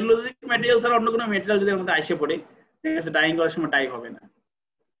 Cellulosic material ছাড়া অন্য কোনো ম্যাটেরিয়াল যদি আমাদের আইসে পড়ে, ঠিক আছে, ডাইং করার সময় ডাই হবে না।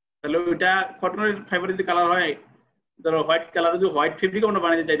 তাহলে ওইটা কটনের ফাইবার যদি কালার হয়, ধরো হোয়াইট কালার, যদি হোয়াইট ফেব্রিক আমরা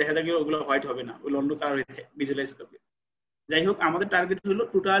বানাতে চাই, দেখা যায় ওগুলো হোয়াইট হবে না, ওগুলো অন্য কালার ভিজুয়ালাইজ করবে। যাই হোক, আমাদের টার্গেট হলো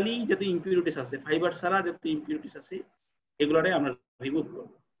টোটালি যত ইম্পিউরিটিস আছে, ফাইবার ছাড়া যত ইম্পিউরিটিস আছে, এগুলোটাই আমরা রিমুভ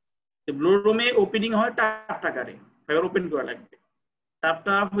করবো। ব্লোরুমে ওপেনিং হয় টাফট আকারে, ফাইবার ওপেন করা লাগবে।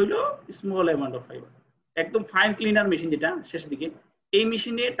 টাফটা হইলো স্মল অ্যামাউন্ট অফ ফাইবার। একদম ফাইন ক্লিনার মেশিন যেটা শেষ দিকে, এই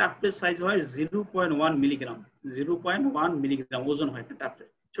মেশিনে টাফটের সাইজ হয় 0.1 মিলিগ্রাম, 0.1 মিলিগ্রাম ওজন হয় একটা টাফটের।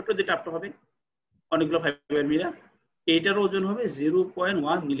 ছোট যে টাফটা হবে অনেকগুলো ফাইবার মিলা, এইটার ওজন হবে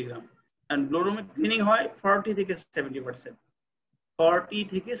 0.1 মিলিগ্রাম। এন্ড ব্লোরোমে ক্লিনিং হয় 40 থেকে 70%, 40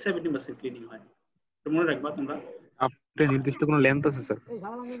 থেকে 70% ক্লিনিং হয়। তো মনে রাখবা তোমরা। টাফটের নির্দিষ্ট কোনো লেন্থ আছে স্যার?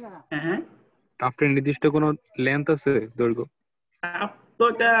 হ্যাঁ হ্যাঁ, টাফটের নির্দিষ্ট কোনো লেন্থ আছে, দৈর্ঘ্য? টাফ তো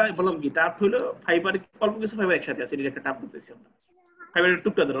এটা বললাম কি, টাফ হলো ফাইবার, অল্প কিছু ফাইবার একসাথে আছে, এটা একটা টাফ বলতেছি আমরা। ফাইবারের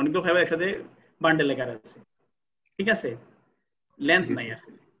টুকটা ধরো, অনেকগুলো ফাইবার একসাথে বান্ডেল লেখা আছে, ঠিক আছে? লেন্থ নাই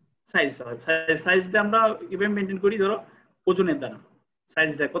আসলে, সাইজ হয়। সাইজটা আমরা কিভাবে মেনটেন করি? ধরো ওজনের দ্বারা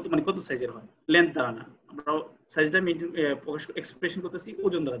সাইজটা কত, মানে কত সাইজের হয়, লেন্থ দ্বারা না। আমরা সাইজটা মেনটেন প্রকাশ এক্সপ্রেশন করতেছি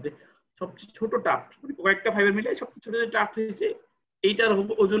ওজন দ্বারা। সবচেয়ে ছোট টাফট, মানে কয়েকটা ফাইবার মিলে সবচেয়ে ছোট যে টাফট হয়েছে, এইটার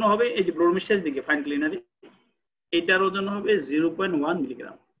ওজন হবে, এই যে ব্লোরোমের শেষ দিকে ফাইন ক্লিনারে, এইটার ওজন হবে 0.1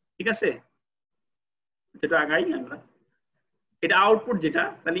 মিলিগ্রাম, ঠিক আছে? যেটা আগাই আমরা, এটা আউটপুট যেটা,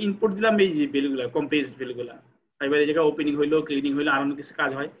 তাহলে ইনপুট দিলাম এই যে ভ্যালুগুলো, কম্প্রেসড ভ্যালুগুলো। ফাইবারের জায়গায় ওপেনিং হইলো, ক্লিনিং হইলো, আর অন্য কিছু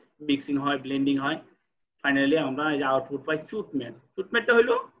কাজ হয়, মিক্সিং হয়, ব্লেন্ডিং হয়, ফাইনালি আমরা এই যে আউটপুট পাই চুটমেট। চুটমেটটা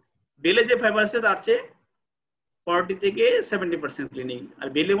হইলো বেলে যে ফাইবার আছে তার চেয়ে 40 থেকে 70% ক্লিনিং। আর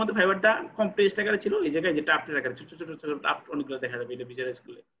বেলের মধ্যে ফাইবারটা কম্প্রেসড আকারে ছিল, এই জায়গায় যেটা আপডেট আকারে ছোট ছোট ছোট টাফট অনেকগুলো দেখা যাবে এটা ভিজুয়ালাইজ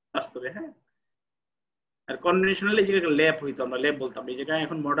করলে বাস্তবে। হ্যাঁ, আর কনভেনশনাল এই জায়গায় ল্যাব হইতো, আমরা ল্যাব বলতাম। এই জায়গায়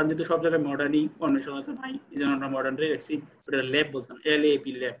এখন মডার্ন, যেহেতু সব জায়গায় মডার্নই, কনভেনশনাল তো নাই, এই জন্য আমরা মডার্ন রে রাখছি, ওটা ল্যাব বলতাম, LAB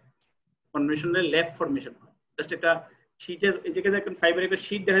lab. Conventional lab formation হয় জাস্ট একটা শীটের, এই জায়গায় এখন ফাইবারের একটা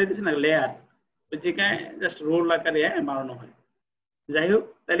শীট দেখা যাচ্ছে না, লেয়ার, ওই জায়গায় জাস্ট রোল আকারে বানানো হয়। যাই হোক,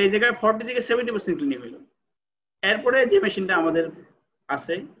 তাহলে এই জায়গায় 40 থেকে 70% ক্লিনিং হইলো। এরপরে যে মেশিনটা আমাদের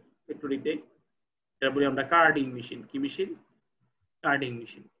আছে ফ্যাক্টরিতে, এটা বলি আমরা কার্ডিং মেশিন। কি মেশিন? Carding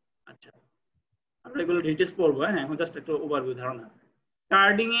machine. আচ্ছা, আমরা এগুলো ডিটেলস পড়বো। হ্যাঁ, এখন জাস্ট একটা ওভারভিউ ধারণা।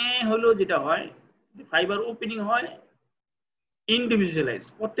 কার্ডিং এ হলো যেটা হয়, ফাইবার ওপেনিং হয় ইন্ডিভিজুয়ালাইজ,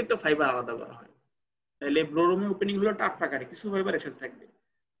 প্রত্যেকটা ফাইবার আলাদা করা হয়। তাহলে ব্লোরোমে ওপেনিং হলো টাফ আকারে, কিছু ফাইবার একসাথে থাকবে।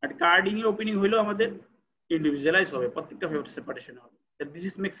 আর কার্ডিং এ ওপেনিং হলো আমাদের ইন্ডিভিজুয়ালাইজ হবে, প্রত্যেকটা ফাইবার সেপারেশন হবে। This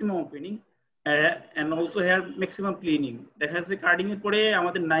is maximum opening and also hair maximum cleaning. দেখা যাচ্ছে কার্ডিং এর পরে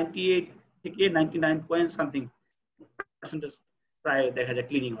আমাদের 98 থেকে 99 পয়েন্ট সামথিং পার্সেন্টেজ প্রায় দেখা যায়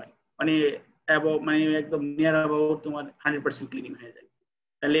ক্লিনিং হয়, মানে মানে একদম নিয়ার অ্যাবাউট তোমার 100% ক্লিনিং হয়ে যায়।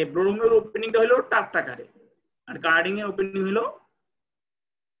 তাহলে ব্লোরোমের ওপেনিংটা হলো টাফ আকারে, আর কার্ডিং এর ওপেনিং হলো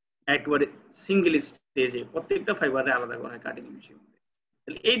একবারে সিঙ্গেল স্টেজে, প্রত্যেকটা ফাইবারে আলাদা করা হয় কাটিং মেশিন।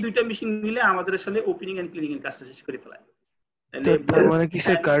 তাহলে এই দুইটা মেশিন মিলে আমাদের আসলে ওপেনিং এন্ড ক্লিনিং এর কাজটা শেষ করে ফেলায়। তার মানে কি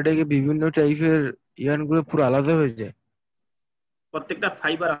স্যার কার্ডে বিভিন্ন টাইপের ইয়ানগুলো পুরো আলাদা হয়ে যায়? প্রত্যেকটা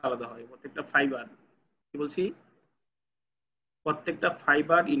ফাইবার আলাদা হয়, প্রত্যেকটা ফাইবার, কি বলছি, প্রত্যেকটা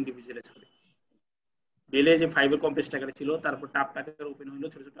ফাইবার ইন্ডিভিজুয়ালাইজ করে। বেলে যে ফাইবার কমপ্লেক্স আকারে ছিল, তারপর টাপ আকারে ওপেন হলো,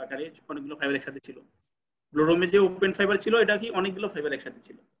 ছোট ছোট আকারে অনেকগুলো ফাইবার একসাথে ছিল। ব্লোরোমে যে ওপেন ফাইবার ছিল, এটা কি অনেকগুলো ফাইবার একসাথে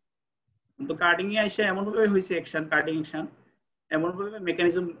ছিল। কিন্তু কার্ডিং এ এসে এমন ভাবে হয়েছে অ্যাকশন, কার্ডিং অ্যাকশন এমন ভাবে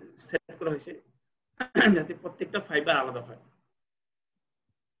মেকানিজম সেট করা হয়েছে যাতে প্রত্যেকটা ফাইবার আলাদা হয়,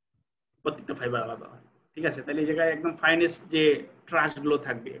 প্রত্যেকটা ফাইবার আলাদা হয়, ঠিক আছে? তাহলে এই জায়গায় একদম ফাইনেস্ট যে ট্রাশ গুলো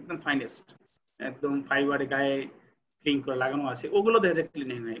থাকবে, একদম ফাইনেস্ট, একদম ফাইবারে গায়ে ক্লিন করে লাগানো আছে, ওগুলো দেখা যায়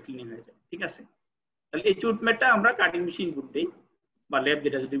ক্লিনিং হয়ে যায়, ঠিক আছে? তাহলে এই চুটমেটটা আমরা কাটিং মেশিন ইনপুট দিই, বা ল্যাব,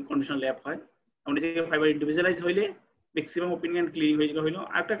 যেটা যদি কন্ডিশনাল ল্যাব হয়, আমরা যে ফাইবার ইন্ডিভিজুয়ালাইজ হইলে ম্যাক্সিমাম ওপেনিং এন্ড ক্লিনিং হইলো।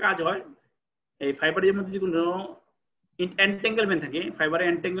 আরেকটা কাজ হয়, এই ফাইবারের মধ্যে যে কোনো এন্টেঙ্গেলমেন্ট থাকে, ফাইবারের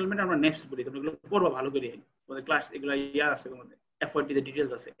এন্টেঙ্গেলমেন্ট আমরা নেফস বলি, তোমরা এগুলো পড়বা ভালো করে, তোমাদের ক্লাস এগুলো ইয়া আছে, তোমাদের FYT তে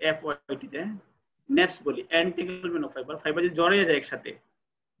ডিটেইলস আছে, FYT তে নেফস বলি, এন্টেঙ্গেলমেন্ট অফ ফাইবার। ফাইবার যদি জড়িয়ে যায় একসাথে,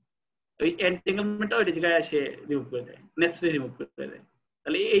 ওই এন্টেঙ্গেলমেন্টটা ওই জায়গায় এসে রিমুভ করে দেয়, নেফস রিমুভ করে দেয়।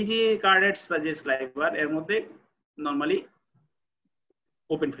 তাহলে এই যে কার্ডেটস বা যে স্লাইবার, এর মধ্যে নরমালি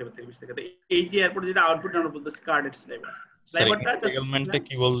ওপেন ফাইবার থেকে বেশি থাকে। এই যে এরপর যেটা আউটপুট আমরা বলতেছি কার্ডেট স্লাইবার, স্লাইবারটা এন্টেগলমেন্টটা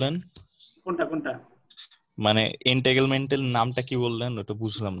কি বললেন? কোনটা মানে এন্টেগলমেন্টের নামটা কি বললেন, ওটা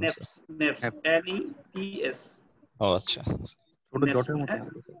বুঝলাম না স্যার। নেফস, NEPS। ও আচ্ছা, ছোট জটের মতো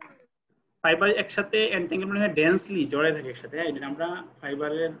ফাইবার একসাথে এন্টেঙ্গেলমেন্ট হয়, ডেন্সলি জড়ে থাকে একসাথে, এটা আমরা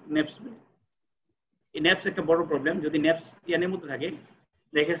ফাইবারের নেফস বলি। এই নেফস একটা বড় প্রবলেম, যদি নেফস ইয়ানের মধ্যে থাকে,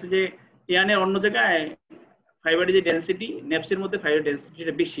 দেখেছে যে ইয়ানের অন্য জায়গায় ফাইবারের যে ডেনসিটি, নেফসের মধ্যে ফাইবার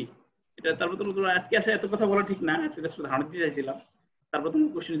ডেনসিটিটা বেশি। এটা তারপর তো আজকে আসে এত কথা বলা ঠিক না, সেটা ধারণা দিতে চাইছিলাম। তারপর তুমি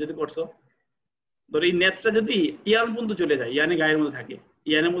কোশ্চেন যদি করছো, ধরো এই নেফসটা যদি ইয়ান পর্যন্ত চলে যায়, ইয়ানের গায়ের মধ্যে থাকে,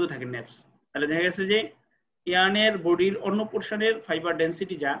 ইয়ানের মধ্যে থাকে নেফস, তাহলে দেখা গেছে যে ইয়ানের বডির অন্য পোর্শনের ফাইবার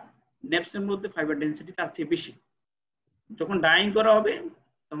ডেনসিটি যা, নেফসের মধ্যে ফাইবার ডেনসিটি তার চেয়ে বেশি। যখন ডাইং করা হবে,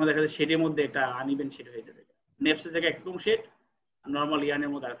 তখন দেখা যায় শেডের মধ্যে একটা আনইভেন শেড হয়ে যাবে, নেফসের জায়গায় একরকম শেড, নর্মাল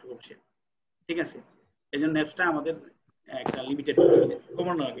ইয়ানের মধ্যে আরেকরকম শেড, ঠিক আছে? এই জন্য নেফসটা আমাদের একটা লিমিটেড,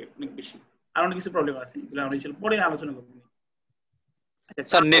 কমানো আগে অনেক বেশি। আর অনেক কিছু প্রবলেম আছে, এগুলো আমরা পরে আলোচনা করবো।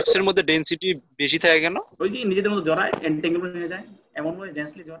 স্যার নেপসের মধ্যে ডেনসিটি বেশি থাকে কেন? ওই যে নিজেদের মধ্যে জড়ায়, এন্টেঙ্গেলমেন্ট হয়ে যায়, এমন ভাবে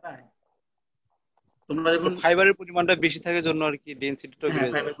ডেন্সলি জড়ায়। তোমরা যখন ফাইবারের পরিমাণটা বেশি থাকে জন্য আর কি ডেনসিটিটা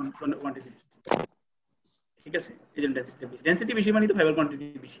বেড়ে যায়। ফাইবার কোয়ান্টিটি, ঠিক আছে, এই জন্য ডেনসিটি বেশি মানে তো ফাইবার কোয়ান্টিটি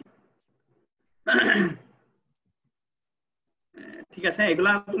বেশি। ঠিক আছে,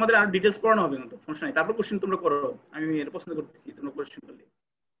 এগুলা তোমাদের আর ডিটেইলস পড়ানো হবে, কিন্তু সমস্যা নাই। তারপর কোশ্চেন তোমরা করো, আমি এটা পছন্দ করতেছি, তোমরা কোশ্চেন করলে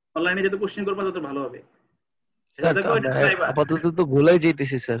অনলাইনে যত কোশ্চেন করবা তত ভালো হবে। দেখো এটা স্লাইবার আপাতত তো গোলাই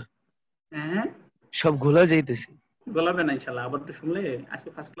যাইতেছি স্যার, হ্যাঁ সব গোলা যাইতেছি। গোলাবে না ইনশাআল্লাহ, আবার তো শুনলে আজকে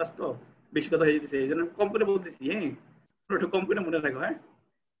ফার্স্ট ক্লাস তো বেশি কথা হয়ে যেতেছে, এই জন্য কম করে বলতেছি। হ্যাঁ, একটু কম করে মনে রাখো। হ্যাঁ,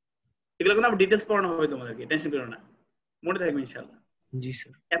 এগুলো কিন্তু আবার ডিটেইলস পড়ানো হবে তোমাদেরকে, টেনশন করো না, মনে থাকবে ইনশাআল্লাহ। জি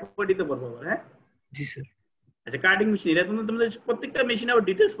স্যার। অ্যাপও দিতে পারবো আবার। হ্যাঁ জি স্যার। আচ্ছা, কাটিং মেশিন, এটা তোমাদের প্রত্যেকটা মেশিনে আবার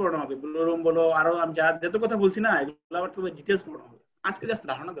ডিটেইলস পড়ানো হবে, ব্লোরুম বলো, আরো আমি যত কথা বলছি না, এগুলো আবার তোমাদের ডিটেইলস পড়ানো হবে। আজকে জাস্ট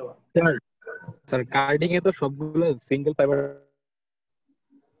ধারণা দেওয়া। স্যার স্যার কার্ডিং এ তো সবগুলো সিঙ্গেল ফাইবার।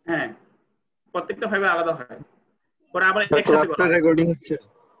 হ্যাঁ, প্রত্যেকটা ফাইবার আলাদা হয়, পরে আবার একসাথে ক্লাসটা রেকর্ডিং হচ্ছে।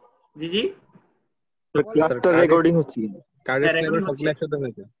 জি জি, ক্লাসটা রেকর্ডিং হচ্ছে। কার্ডের ফাইবার সবগুলো একসাথে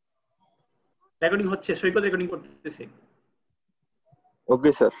হয়েছে। রেকর্ডিং হচ্ছে, সৈকত রেকর্ডিং করতেছে। ওকে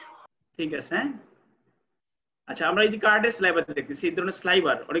স্যার, ঠিক আছে। হ্যাঁ, আচ্ছা, আমরা এই যে কার্ডের স্লাইবার দেখতেছি, এই ধরনের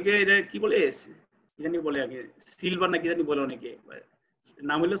স্লাইবার, অনেকে এটা কি বলে, কি জানি বলে, আগে সিলভার না কি জানি বলে অনেকে,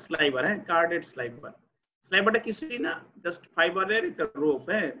 নাম হলো স্লাইবার। হ্যাঁ, কার্ডের স্লাইবার। স্লাইবারটা কিছুই না, জাস্ট ফাইবারের একটা রোপ।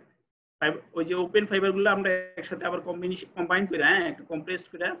 হ্যাঁ, ওই যে ওপেন ফাইবার গুলো আমরা একসাথে আবার কম্বাইন করে, হ্যাঁ, একটা কম্প্রেস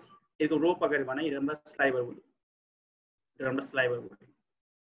করে এরকম রোপ আকারে বানাই, এটা আমরা স্লাইবার বলি।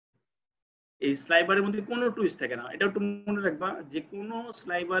 এই স্লাইবারের মধ্যে কোনো টুইস্ট থাকে না, এটা একটু মনে রাখবা, যে কোনো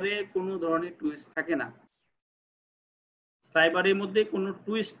স্লাইবারে কোনো ধরনের টুইস্ট থাকে না। স্লাইবারের মধ্যে কোনো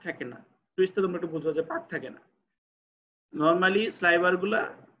টুইস্ট থাকে না। টুইস্ট তোমরা একটু বুঝো যে পার্ট থাকে না। নরমালি স্লাইবার গুলা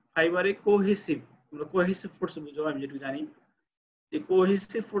ফাইবারে কোহেসিভ, তোমরা কোহেসিভ ফোর্স বুঝো, আমি যেটুকু জানি, এই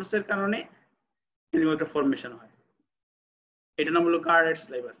কোহেসিভ ফোর্সের কারণে একটা ফরমেশন হয়, এটা নাম হলো কার্ডেড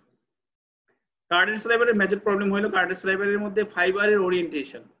স্লাইবার। কার্ডেড স্লাইবারের মেজর প্রবলেম হলো কার্ডেড স্লাইবারের মধ্যে ফাইবারের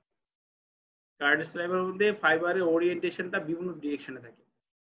ওরিয়েন্টেশন। কার্ডেড স্লাইবারের মধ্যে ফাইবারের ওরিয়েন্টেশনটা বিভিন্ন ডিরেকশনে থাকে।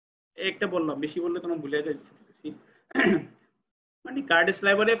 একটা বললাম, বেশি বললে তোমরা ভুলে যাচ্ছে। মানে কার্ডেড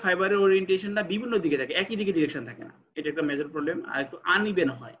স্লাইবারে ফাইবারের ওরিয়েন্টেশনটা বিভিন্ন দিকে থাকে, একই দিকে ডিরেকশন থাকে না, এটা একটা মেজর প্রবলেম। আর একটু আনইভেন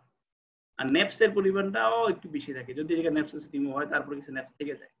হয়, আর নেপসের পরিমাণটাও একটু বেশি থাকে, যদি এটা নেপস রিমুভ হয় তারপরে কিছু নেপস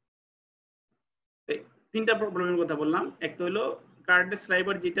থেকে যায়। তিনটা প্রবলেমের কথা বললাম। একটা হলো কার্ডেড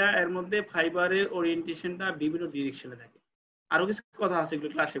স্লাইবার, যেটা এর মধ্যে ফাইবারের ওরিয়েন্টেশনটা বিভিন্ন ডিরেকশনে থাকে। আরো কিছু কথা আছে, এগুলো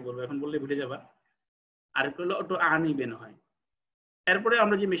ক্লাসে বলবো, এখন বললে ভুলে যাবা। আর একটা হলো একটু আনইভেন হয়। এরপরে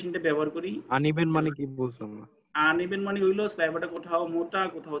আমরা যে মেশিনটা ব্যবহার করি, আনইভেন মানে কি বুঝলাম না। আনইভেন মানে হইলো স্লাইবারটা কোথাও মোটা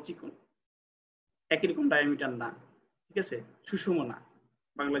কোথাও চিকন, একই রকম ডায়ামিটার না, ঠিক আছে, সুষম না,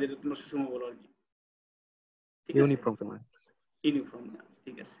 বাংলা যেটা তোমরা সুষম বলো আর কি, ঠিক আছে, ইউনিফর্ম না,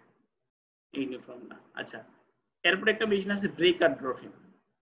 ঠিক আছে, ইউনিফর্ম না। আচ্ছা, এরপরে একটা মেশিন আছে ব্রেকার ড্রফিং,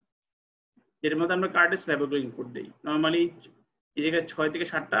 যেটার মধ্যে আমরা কার্ডের স্লাইবারগুলো ইনপুট দিই। নর্মালি এই জায়গায় 6 থেকে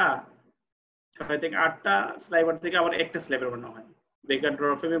 7টা, 6 থেকে 8টা স্লাইবার থেকে আবার একটা স্লাইবার বানানো হয়। ব্রেকার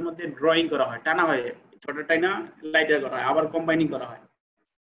ড্রফিংয়ের মধ্যে ড্রয়িং করা হয়, টানা হয়, ছোট টাইনা লাইটার করা হয়, আবার কম্বাইনিং করা হয়।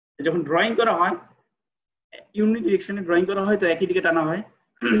 যখন ড্রয়িং করা হয়, ইউনিট ডিরেকশনে ড্রয়িং করা হয়, তো একই দিকে টানা হয়,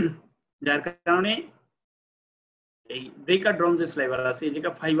 যার কারণে এই ব্রেকার ড্রম যে স্লাইবার আছে, এই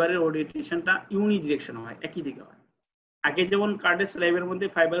জায়গা ফাইবারের ওরিয়েন্টেশনটা ইউনিট ডিরেকশন হয়, একই দিকে হয়। আগে যেমন কার্ডের স্লাইবের মধ্যে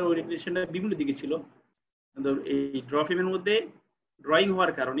ফাইবারের ওরিয়েন্টেশনটা বিভিন্ন দিকে ছিল, কিন্তু এই ড্রফিমের মধ্যে ড্রয়িং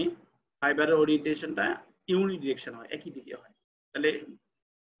হওয়ার কারণে ফাইবারের ওরিয়েন্টেশনটা ইউনিট ডিরেকশন হয়, একই দিকে হয়। তাহলে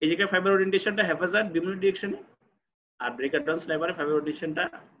এই জায়গায় ফাইবার ওরিয়েন্টেশনটা হেফাজত বিভিন্ন ডিরেকশনে, আর ব্রেকার ড্রম স্লাইবারের ফাইবার ওরিয়েন্টেশনটা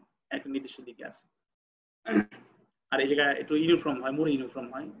একটা নির্দিষ্ট দিকে আছে। আর এই জায়গায় একটু ইউনিফর্ম হয়, মোর ইউনিফর্ম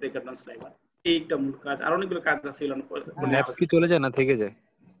হয় ব্রেকার ড্রম স্লাইবার। এইটা মূল কাজ, আর অনেকগুলো কাজ আছে। ন্যাপস কি চলে যায় না থেকে যায়?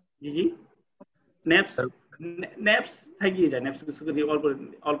 জি জি, ন্যাপস থাকিয়ে যায়, ন্যাপস কিছু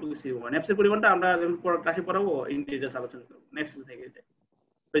অল্প কিছু হয়। ন্যাপসের পরিমাণটা আমরা যখন ক্লাসে পড়াবো ইন ডিটেইলস আলোচনা করব। ন্যাপস থেকে যায়,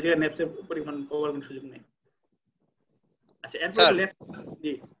 ওই জায়গায় ন্যাপসের পরিমাণ পাওয়ার কোনো সুযোগ নেই। আচ্ছা, এরপর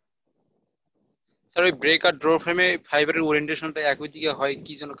জি স্যার, ওই ব্রেক আর ড্র ফ্রেমে ফাইবারের ওরিয়েন্টেশনটা একই দিকে হয়,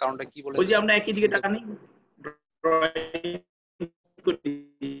 কি জন্য, কারণটা কি বলেন? ওই যে আমরা একই দিকে টানি,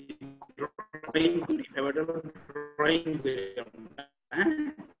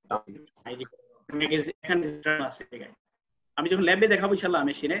 আমি যখন ল্যাবে দেখাবো ইনশাআল্লাহ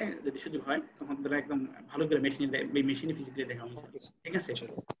মেশিনে, যদি সুযোগ হয় তখন তোমরা একদম ভালো করে মেশিনে ফিজিক্যালি দেখাবো, ঠিক আছে।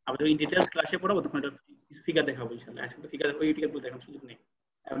 আবার যখন ডিটেইলস ক্লাসে পড়াবো তখন এটা ফিগার দেখাবো ইনশাআল্লাহ। আজকে তো ফিগার ওই ফিগারগুলো দেখানোর সুযোগ নেই,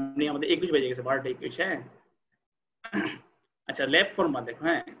 এমনি আমাদের 21 বেজে গেছে, 12টা 21। হ্যাঁ, আচ্ছা, ল্যাব ফর্মা দেখো।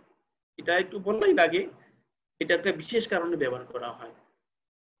 হ্যাঁ, এটা একটু বললাই আগে, এটা একটা বিশেষ কারণে ব্যবহার করা হয়,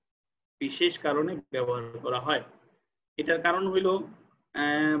 বিশেষ কারণে ব্যবহার করা হয়। এটার কারণ হইল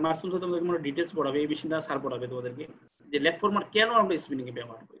মাসুল তো তোমাদেরকে মনে ডিটেইলস পড়াবে, এই বিষয়টা স্যার পড়াবে তোমাদেরকে যে ল্যাপ ফরম্যাট কেন আমরা স্পিনিং এ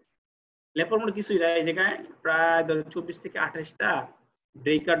ব্যবহার করি। ল্যাপ ফরম্যাট কিছুই না, এই জায়গায় প্রায় 24 থেকে 28টা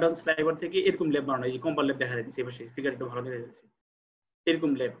ব্রেকার ডাউন স্লাইভার থেকে এরকম ল্যাপ বানানো, এই যে কম্পার ল্যাপ দেখা যাচ্ছে এবার ফিগারটা ভালো দেখা যাচ্ছে,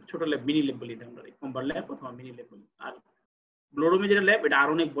 এরকম ল্যাপ ছোট ল্যাপ মিনি ল্যাপ বলি আমরা, কম্পার ল্যাপ অথবা মিনি ল্যাপ বলি। আর ব্লোরোমে যেটা ল্যাপ এটা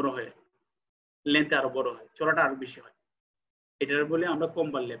আরো অনেক বড় হয়, লেন্থে আরো বড় হয়, চড়াটা আরো বেশি হয়, এটার বলে আমরা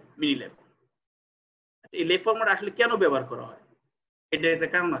কম্পার ল্যাপ মিনি ল্যাপ। এই ল্যাপ ফরম্যাট আসলে কেন ব্যবহার করা হয়, এটা একটা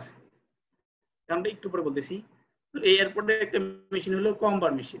কারণ আছে, কারণটা একটু পরে বলতেছি। এই এয়ারপোর্টে একটা মেশিন হলো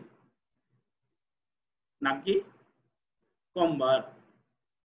কম্বার মেশিন, নাম কি কম্বার।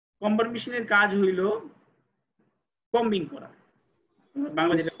 কম্বার মেশিনের কাজ হইল কম্বিং করা,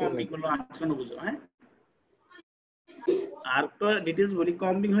 বাংলাদেশে কম্বিং করলো আচ্ছা বুঝো। হ্যাঁ, আর তো ডিটেলস বলি,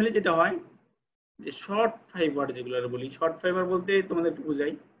 কম্বিং হলে যেটা হয় যে শর্ট ফাইবার যেগুলো বলি, শর্ট ফাইবার বলতে তোমাদের একটু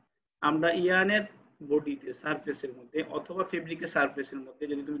বুঝাই, আমরা ইয়ানের বডিতে সারফেসের মধ্যে অথবা ফেব্রিকের সারফেসের মধ্যে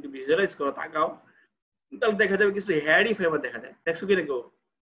যদি তুমি একটু ভিজুয়ালাইজ করো তাকাও, তাহলে দেখা যাবে কিছু হেয়ারি ফাইবার দেখা যায়। দেখছো কি রেখো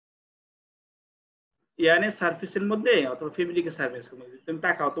ইয়ানের সারফেসের মধ্যে অথবা ফেব্রিকের সারফেসের মধ্যে তুমি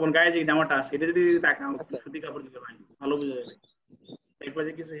তাকাও, তোমার গায়ে যে জামাটা আছে এটা যদি তাকাও সুতি কাপড় দিতে পারি ভালো বোঝা যাবে, এরপর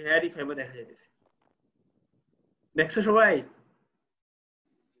যে কিছু হেয়ারি ফাইবার দেখা যাইতেছে। দেখছো সবাই?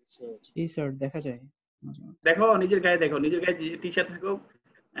 জি স্যার দেখা যায়। দেখো নিজের গায়ে, দেখো নিজের গায়ে টি শার্ট থাকো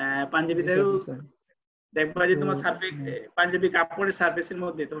পাঞ্জাবি থাকো, দেখবা যে তোমার সারফেস পাঞ্জাবি কাপড়ের সারফেসের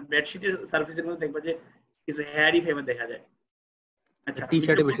মধ্যে, তোমার বেডশিটের সারফেসের মধ্যে দেখবা যে কিছু হেয়ারি ফাইবার দেখা যায়। আচ্ছা টি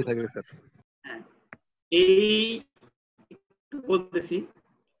শার্টে বেশি থাকে স্যার। হ্যাঁ, এই বলতেছি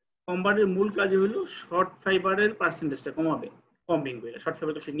কম্বারের মূল কাজ হলো শর্ট ফাইবারের পার্সেন্টেজটা কমাবে, কম্বিং করে শর্ট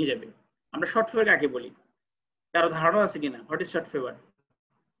ফাইবার কাছে নিয়ে যাবে। আমরা শর্ট ফাইবার কাকে বলি, কারো ধারণা আছে কিনা? What is short fibre?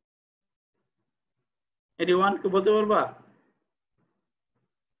 Anyone কে বলতে পারবা?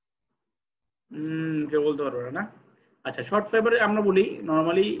 কেউ বলতে পারবে না? আচ্ছা, শর্ট ফাইবারে আমরা বলি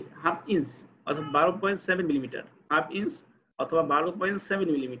নরমালি হাফ ইঞ্চ অথবা 12.7 মিলিমিটার, হাফ ইঞ্চ অথবা 12.7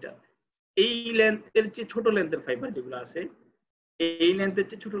 মিলিমিটার। এই লেন্থের যে ছোট লেন্থের ফাইবার যেগুলো আছে, এই লেন্থের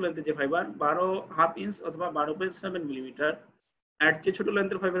যে ছোট লেন্থের যে ফাইবার 12.5 ইঞ্চ অথবা 12.7 মিলিমিটার, আর যে ছোট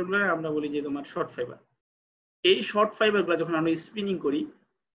লেন্থের ফাইবারগুলো আমরা বলি যে তোমার শর্ট ফাইবার। এই শর্ট ফাইবারগুলো যখন আমরা স্পিনিং করি,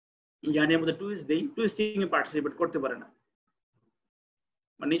 ইয়ানের মধ্যে টুইস্ট দেই, টুইস্টিং এ পার্টিসিপেট করতে পারে না,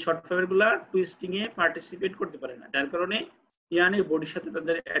 মানে শর্ট ফাইবারগুলো টুইস্টিং এ পার্টিসিপেট করতে পারে না, যার কারণে ইয়ানের বডির সাথে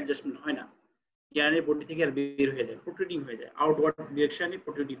তাদের অ্যাডজাস্টমেন্ট হয় না, ইয়ানের বডি থেকে আর বের হয়ে যায়, প্রোট্রুডিং হয়ে যায়, আউটওয়ার্ড ডিরেকশনে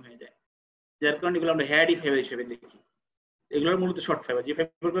প্রোট্রুডিং হয়ে যায়, যার কারণে এগুলো আমরা হেয়ারি ফাইবার হিসেবে দেখি। এগুলোর মূলত শর্ট ফাইবার, যে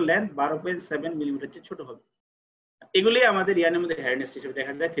ফাইবারগুলোর লেন্থ 12.7 মিলিমিটার চেয়ে ছোট হবে, এগুলি আমাদের ইয়ানের মধ্যে হেয়ারনেস হিসেবে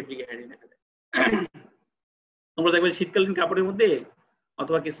দেখা যায়, ফেব্রিকে হেয়ারি দেখা যায়। তোমরা দেখবে শীতকালীন কাপড়ের মধ্যে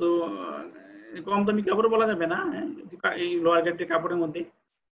অথবা কিছু কম দামি কাপড় বলা যাবে না, এই লোয়ার গ্রেডের কাপড়ের মধ্যে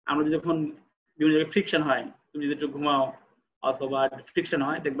আমরা যখন বিভিন্ন জায়গায় ফ্রিকশন হয়, তুমি যদি একটু ঘুমাও অথবা ফ্রিকশন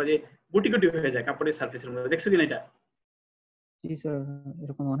হয়, দেখবা যে গুটি গুটি হয়ে যায় কাপড়ের সারফেসের মধ্যে। দেখছো কিনা এটা? জি স্যার,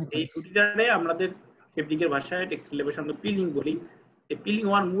 এরকম অনেক এই গুটিটারে আমাদের ফেব্রিকের ভাষায় টেক্সটাইল লেভেলে আমরা পিলিং বলি। এই পিলিং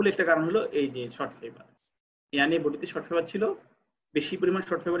হওয়ার মূল একটা কারণ হলো এই যে শর্ট ফাইবার, ইয়ানে বডিতে শর্ট ফাইবার ছিল, বেশি পরিমাণ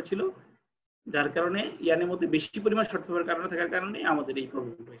শর্ট ফাইবার ছিল, যার কারণে ইয়ানের মধ্যে বেশি পরিমাণ শর্ট ফাইবার কারণে থাকার কারণে আমাদের এই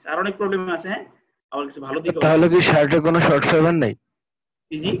প্রবলেমটা হয়েছে। আর অনেক প্রবলেম আছে, হ্যাঁ, আবার কিছু ভালো দিক। তাহলে কি শার্টে কোনো শর্ট ফাইবার নাই?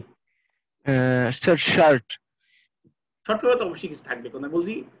 জি স্যার, শার্ট শর্ট ফাইবার তো অবশ্যই কিছু থাকবে, কথা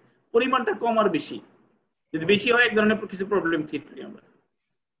বলছি পরিমাণটা কম আর বেশি, যদি বেশি হয় এক ধরনের কিছু প্রবলেম ক্রিয়েট করি আমরা।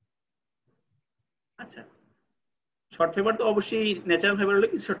 আচ্ছা, শর্ট ফাইবার তো অবশ্যই ন্যাচারাল ফাইবার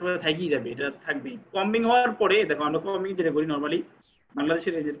হলে কিছু শর্ট ফাইবার থাকেই যাবে, এটা থাকবেই। কম্বিং হওয়ার পরে দেখো আমরা কম্বিং যেটা করি নরমালি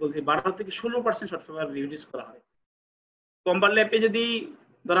বাংলাদেশের রেঞ্জ বলছি 12 থেকে 16% শর্ট ফাইবার ইউজ করা হয়। কম্বার ল্যাপে যদি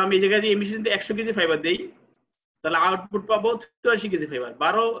ধরো আমি এই জায়গায় এমিশন 100 কেজি ফাইবার দেই, তাহলে আউটপুট পাবো 84 কেজি ফাইবার,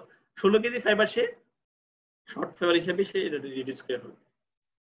 16 কেজি ফাইবার সে শর্ট ফাইবার হিসেবে সে রিডিউস করে ফেলবে।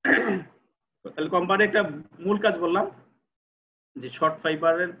 তাহলে কম্বারের একটা মূল কাজ বললাম যে শর্ট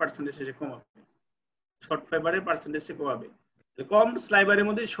ফাইবারের পার্সেন্টেজ সে কমাবে, শর্ট ফাইবারের পার্সেন্টেজ কমাবে, কম স্লাইবারের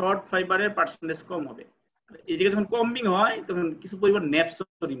মধ্যে শর্ট ফাইবারের পার্সেন্টেজ কম হবে। এই জায়গায় যখন কম্বিং হয় তখন কিছু পরিমাণ নেপস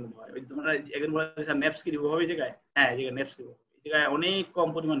রিমুভ হয়। তোমরা এখন বলা যায় নেপস কি রিমুভ হবে এই জায়গায়? হ্যাঁ, এই জায়গায় নেপস রিমুভ, এই জায়গায় অনেক কম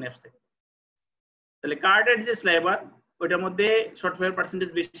পরিমাণ নেপস থাকে। তাহলে কার্ডের যে স্লাইবার ওইটার মধ্যে শর্ট ফাইবার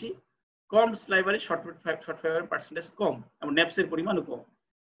পার্সেন্টেজ বেশি, কম স্লাইবারে শর্ট ফাইবার পার্সেন্টেজ কম এবং নেপসের পরিমাণও কম,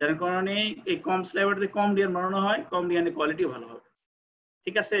 যার কারণে এই কম স্লাইবারতে কম ডিজাইন বানানো হয়, কম ডিজাইনের কোয়ালিটি ভালো হবে।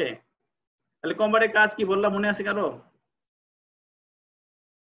 ঠিক আছে, তাহলে কম্বারের কাজ কি বললাম মনে আছে কারো?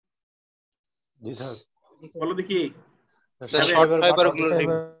 জি স্যার, বলো দেখি। শর্ট ফাইবার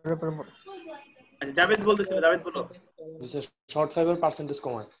আচ্ছা, জাভেদ বলতেছিল, জাভেদ বলো। জি স্যার, শর্ট ফাইবার পার্সেন্টেজ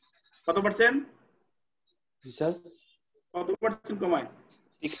কমায়। কত পার্সেন্ট? জি স্যার, কত পার্সেন্ট কমায়?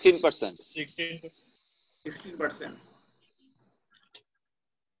 16%।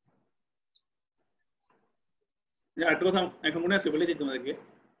 একটা কথা এখন মনে আছে বলে দিই তোমাদেরকে,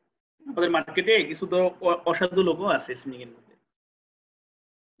 আমাদের মার্কেটে কিছু তো অসাধু লোকও আছে স্পিনিং এর মধ্যে।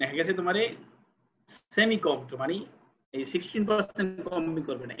 দেখা গেছে তোমার সেমি কম, মানে এই 16% কমিং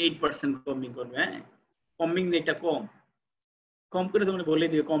করবে না, 8% কমিং করবে। হ্যাঁ, কমিং রেটটা কম কম করে তোমরা বলে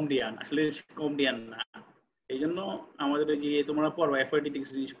দিবে কমডিয়ান, আসলে কমডিয়ান না। এই জন্য আমাদের যে তোমরা পড়বা এফআইডি থেকে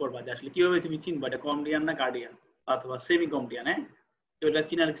জিনিস পড়বা যে আসলে কিভাবে তুমি চিনবা এটা কমডিয়ান না কার্ডিয়ান অথবা সেমি কমডিয়ান। হ্যাঁ, তো এটা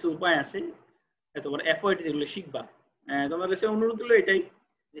চিনার কিছু উপায় আছে, তোমরা এফআইডি যেগুলো শিখবা। তোমার কাছে অনুরোধ হলো এটাই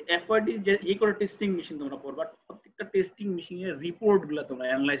যে এফআইডি যে কোনো টেস্টিং মেশিন তোমরা পড়বা, প্রত্যেকটা টেস্টিং মেশিনের রিপোর্ট গুলা তোমরা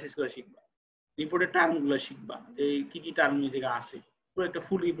অ্যানালাইসিস করে শিখবা, রিপোর্টের টার্ম গুলো শিখবা যে কি কি টার্ম জায়গা আছে, পুরো একটা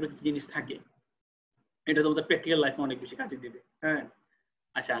ফুল রিপোর্টে কি জিনিস থাকে, এটা তোমাদের প্র্যাকটিক্যাল লাইফে অনেক বেশি কাজে দেবে। হ্যাঁ,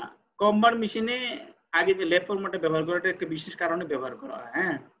 আচ্ছা, কম্বার মেশিনে আগে যে লেফট ফরম্যাটে ব্যবহার করাটা একটা বিশেষ কারণে ব্যবহার করা হয়।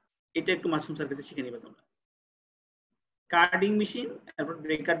 হ্যাঁ, এটা একটু মাসুম স্যার কাছে শিখে নিবে তোমরা। কার্ডিং মেশিন, এরপর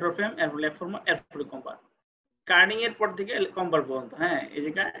ব্রেকার ড্র ফ্রেম, এরপর লেফট ফরম্যাট, এরপর কম্বার। কার্ডিং এর পর থেকে কম্বার পর্যন্ত। হ্যাঁ, এই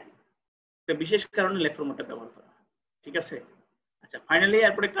জায়গায় একটা বিশেষ কারণে লেফট ফরম্যাটটা ব্যবহার করা হয়। ঠিক আছে, আচ্ছা, ফাইনালি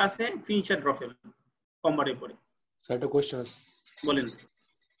এরপর একটা আছে ফিনিশার ড্র ফ্রেম কম্বারের পরে। স্যার একটা কোশ্চেন আছে। বলেন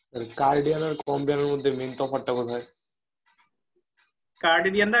স্যার, কার্ডিয়ান আর কম্বিয়ানের মধ্যে মেইন তফাৎটা কোথায়?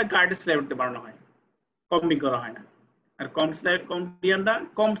 কার্ডিয়ানটা কার্ড স্লাইভারতে বানানো হয়, কম্বিং করা হয় না। আর কম্বিয়ানটা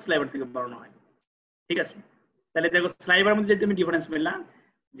কম স্লাইভার থেকে বানানো হয়। ঠিক আছে, তাহলে দেখো স্লাইভারের মধ্যে যদি তুমি ডিফারেন্স পেলাম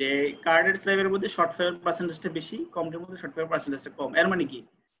যে কার্ডের স্লাইভারের মধ্যে শর্ট ফাইবার পার্সেন্টেজটা বেশি, কমটের মধ্যে শর্ট ফাইবার পার্সেন্টেজটা কম। এর মানে কি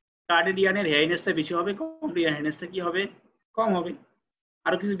কার্ডিয়ানের হেয়ারনেসটা বেশি হবে, কমডিয়ানের হেয়ারনেসটা কি হবে, কম হবে।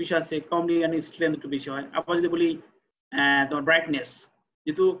 আরো কিছু বিষয় আছে, কমডিয়ানের স্ট্রেংথ একটু বেশি হয়। আবার যদি বলি তোমার ব্রাইটনেস,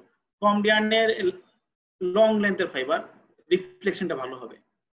 যেহেতু কমডিয়ানের লং লেন্থের ফাইবার রিফ্লেকশনটা ভালো হবে,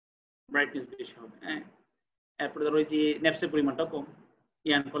 ব্রাইটনেস বেশি হবে। হ্যাঁ, এরপরে ধরো যে নেপসের পরিমাণটাও কম,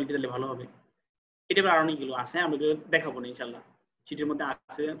 ইয়ান কোয়ালিটি তাহলে ভালো হবে। এটা আরো অনেকগুলো আছে, আমরা দেখাবো না ইনশাল্লাহ, চিঠির মধ্যে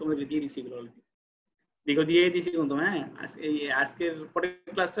আছে, তোমাদের দিয়ে দিচ্ছি এগুলো অলরেডি, দেখো দিয়ে দিচ্ছি কিন্তু। হ্যাঁ, এই আজকের পরের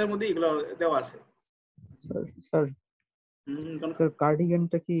ক্লাসের মধ্যে এগুলো দেওয়া আছে। স্যার স্যার স্যার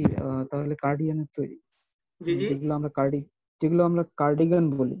কার্ডিগানটা কি তাহলে কার্ডিগানের তৈরি? জি জি, যেগুলো আমরা কার্ডিগান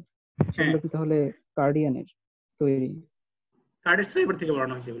বলি সেগুলো কি তাহলে কার্ডিয়ানের তৈরি? কার্ডের স্লাইভার থেকে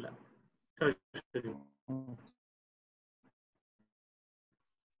বানানো হয়েছে এগুলা।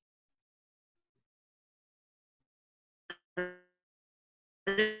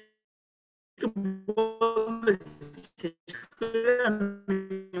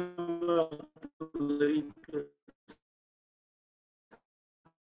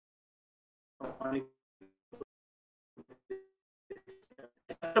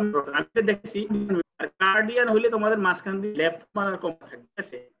 দেখছি কার্ডিয়ান হইলে তোমাদের মাঝখান দিয়ে লেফট মার্কার কম থাকবে। ঠিক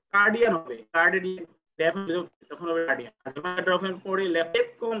আছে, কার্ডিয়ান হবে কার্ডিয়ান, লেফট তখন হবে কার্ডিয়ান, ড্রপের পরে লেফট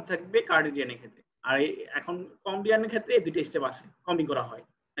কম থাকবে কার্ডিয়ানের ক্ষেত্রে। আর এখন কম্বিয়ানের ক্ষেত্রে এই দুটো স্টেপ আছে, কম্বিং করা হয়,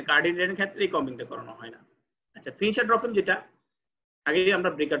 কার্ডিয়ানের ক্ষেত্রে এই কম্বিংটা করানো হয় না। আচ্ছা, ফিনিশার ড্রপের যেটা আগে আমরা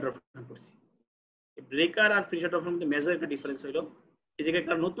ব্রেকার ড্রপের করছি, ব্রেকার আর ফিনিশার ড্রপের মধ্যে মেজর একটা ডিফারেন্স হলো এই জায়গায়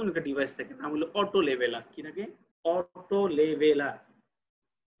একটা নতুন একটা ডিভাইস থাকে, নাম হলো অটো লেভেলার। কি থাকে? Auto leveller.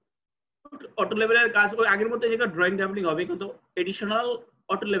 অটো লেভেলের কাজ ওই আগের মতো যেটা ড্রয়িং ডাবলিং হবে, কিন্তু এডিশনাল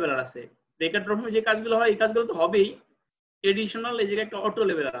অটো লেভেলার আছে। ব্রেকার ড্রপে যে কাজগুলো হয় এই কাজগুলো তো হবেই, এডিশনাল এই জায়গায় একটা অটো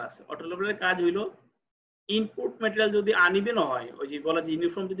লেভেলার আছে। অটো লেভেলের কাজ হইলো ইনপুট ম্যাটেরিয়াল যদি আনইভেন হয়, ওই যে বলা যে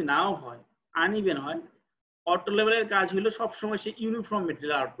ইউনিফর্ম যদি নাও হয়, আনইভেন হয়, অটো লেভেলের কাজ হইলো সবসময় সে ইউনিফর্ম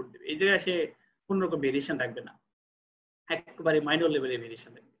ম্যাটেরিয়াল আউটপুট দেবে। এই জায়গায় সে কোন রকম ভেরিয়েশন রাখবে না, একেবারে মাইনর লেভেলের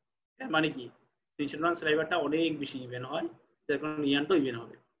ভেরিয়েশন রাখবে। মানে কি, রিলেশনাল স্লাইভারটা অনেক বেশি ইভেন হয়, যার কারণে ইয়ানটাও ইভেন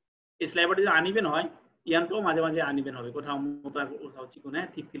হবে। এই স্লাইভারটা যদি আনইভেন হয়, ইয়ানটাও মাঝে মাঝে আনইভেন হবে, কোথাও মোটা কোথাও চিকন, হ্যাঁ,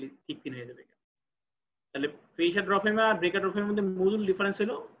 ঠিক থিন হয়ে যাবে। তাহলে ফিনিশার ড্রপেম আর ব্রেকার ড্রপের মধ্যে মূল ডিফারেন্স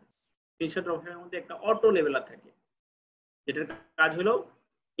হলো ফিনিশার ড্রপের মধ্যে একটা অটো লেভেলার থাকে, যেটার কাজ হলো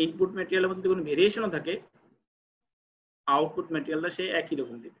ইনপুট ম্যাটেরিয়ালের মধ্যে কোনো ভেরিয়েশনও থাকে, আউটপুট ম্যাটেরিয়ালটা সে একই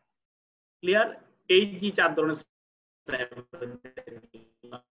রকম দিবে। ক্লিয়ার? এই যে 4 ধরনের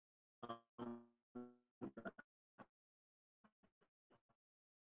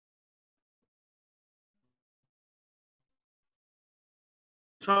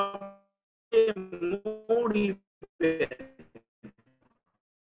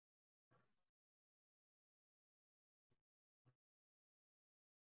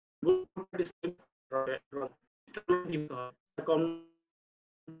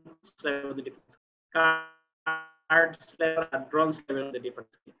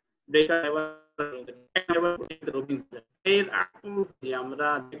আমরা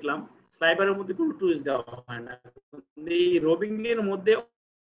দেখলাম স্লাইভারের মধ্যে কোনো টুইস দেওয়া হয় না, এই রোবিং এর মধ্যে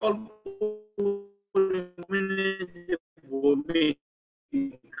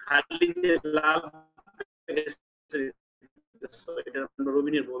খালি যে লাল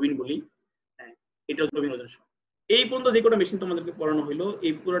রবিনের ববিন বলি, এটা রবিন ওজন। এই পর্যন্ত যে কোনো মেশিন তোমাদেরকে পড়ানো হলো,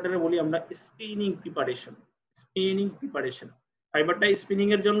 এই পুরোটারে বলি আমরা স্পিনিং প্রিপারেশন। স্পিনিং প্রিপারেশন, ফাইবারটা স্পিনিং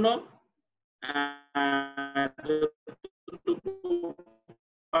এর জন্য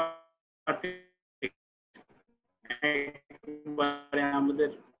আমাদের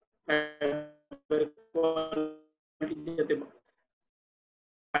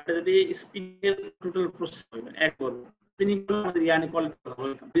যদি স্পিনের টোটাল প্রসেস হবে একবার স্পিনিং আমাদের ইয়ানে কোয়ালিটি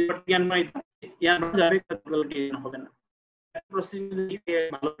হবে, বাট ইয়ান নাই ইয়ান যাবে টোটাল গেইন হবে না। প্রসেসিং দিকে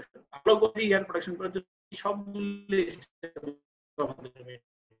ভালো করে ইয়ার প্রোডাকশন করার জন্য সবগুলো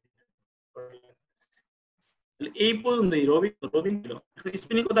এই পর্যন্ত এই রবিং গুলো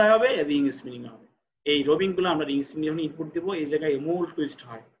স্পিনিং কোথায় হবে, রিং স্পিনিং হবে। এই রবিং গুলো আমরা রিং স্পিনিং যখন ইনপুট দেব, এই জায়গায় মূল টুইস্ট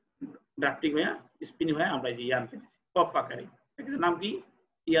হয়, ড্রাফটিং হয়ে স্পিনিং হয়, আমরা যে ইয়ান পেয়েছি কপ আকারে, এটার নাম কি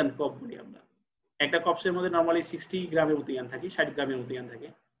ইয়ান কপ বলি আমরা। একটা কপসের মধ্যে নরমালি 60 গ্রামের মতো ইয়ান থাকে, 60 গ্রামের মতো ইয়ান থাকে,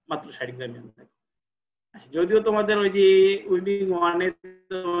 মাত্র 60 গ্রামের ইয়ান থাকে। যদিও তোমাদের ওই যে উইভিং ওয়ানে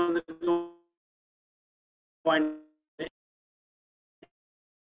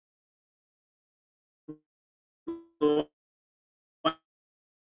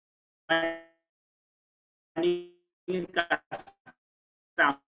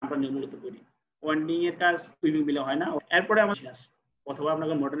মূলত করি ওয়ান্ডিং এর কাজ উইভিং মিলে হয় না। এরপরে আমার অথবা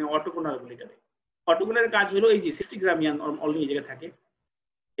আপনাকে মডার্ন অটোকোনার বলি, অটোকোনার কাজ হলো এই যে 60 গ্রাম ইয়ান অলরেডি এই জায়গায় থাকে,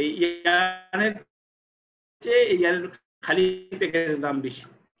 এই ইয়ানের চেয়ে এই ইয়ানের খালি প্যাকেজের দাম বেশি,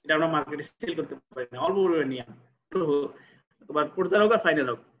 এটা আমরা মার্কেটে সেল করতে পারি না। অল্প পরিমাণে ইয়ান তোমার কোর্সার হোক আর ফাইনাল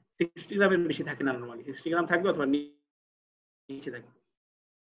হোক 60 গ্রামের বেশি থাকে না, নরমালি 60 গ্রাম থাকবে অথবা নিচে থাকবে।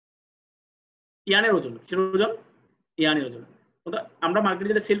 ইয়ানের ওজন, কিসের ওজন? ইয়ানের ওজন। আমরা মার্কেটে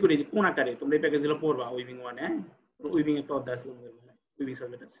যেটা সেল করি যে কোন আকারে তোমরা এই প্যাকেজগুলো পড়বা উইভিং ওয়ানে, হ্যাঁ উইভিং একটা অধ্যায় আছে তোমাদের, উইভিং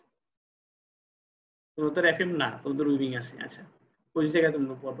সাবজেক্ট আছে তোমাদের, এফএম না তোমাদের উইভিং আছে। আচ্ছা, ওই জায়গায়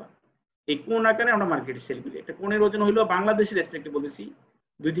তোমরা পড়বা এই কোন আকারে আমরা মার্কেটে সেল করি। একটা কোণের ওজন হলো বাংলাদেশের রেসপেক্টে বলেছি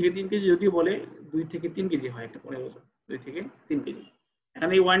 2 থেকে 3 কেজি, যদিও বলে 2 থেকে 3 কেজি হয় একটা কোণের ওজন, 2 থেকে 3 কেজি। এখন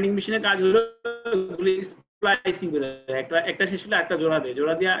এই ওয়াইন্ডিং মেশিনের কাজ হলো স্প্লাইসিং করে, একটা শেষ হলে একটা জোড়া দেয়,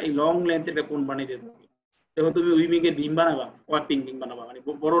 জোড়া দিয়ে এই লং লেন্থের একটা কোণ বানিয়ে দেবে। যখন তুমি উইভিং এর বিম বানাবা, ওয়ার্পিং বিম বানাবা, মানে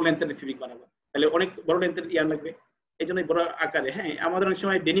বড় লেন্থের ফেব্রিক বানাবা, তাহলে অনেক বড় লেন্থের ইয়ার লাগবে, এই জন্য বড় আকারে। হ্যাঁ, আমাদের অনেক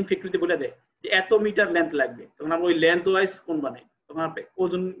সময় ডেনিম ফ্যাক্টরিতে বলে দেয় যে এত মিটার লেন্থ লাগবে, তখন আমরা ওই লেন্থ ওয়াইজ কোণ বানাই, তখন আমরা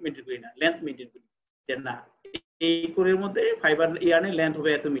ওজন মেনটেন করি না, লেন্থ মেনটেন করি যে না এই কোণের মধ্যে ফাইবার ইয়ার্নের লেন্থ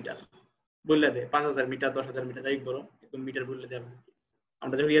হবে এত মিটার, বললে দেয় 5000 মিটার 10,000 মিটার, যাই বড় একদম মিটার বললে দেয়।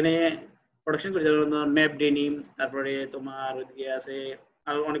 আমরা যখন ইয়ানে প্রোডাকশন করি, যেমন ম্যাপ ডেনিম, তারপরে তোমার ওইদিকে আছে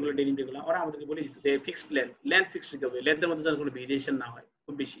আর অনেকগুলো ডেনিম, যেগুলো ওরা আমাদেরকে বলে দিত যে ফিক্সড লেন্থ ফিক্সড দিতে হবে, লেন্থের মধ্যে যেন কোনো ভেরিয়েশন না হয়,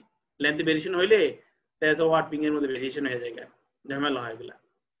 খুব বেশি লেন্থে ভেরিয়েশন হইলে ওয়ার্পিং এর মধ্যে ভেরিয়েশন হয়ে যায়, ঝামেলা হয় এগুলা।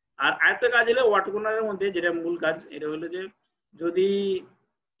 আর আরেকটা কাজ হলো ওয়াটারকোনারের মধ্যে যেটা মূল কাজ, এটা হলো যে যদি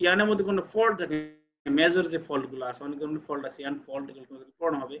ইয়ানের মধ্যে কোনো ফল্ট থাকে, মেজর যে ফল্ট গুলো আছে, অনেক ধরনের ফল্ট আছে, ইয়ান ফল্ট এগুলো তোমাদের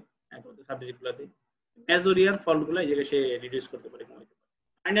পড়ানো হবে সাবজেক্ট গুলোতে, মেজর ইয়ান ফল্ট গুলো এই জায়গায় সে রিডিউস করতে পারে, কমাতে পারে।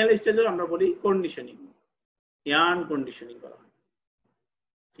 ফাইনাল স্টেজে আমরা বলি কন্ডিশনিং, ইয়ান কন্ডিশনিং করা হয়।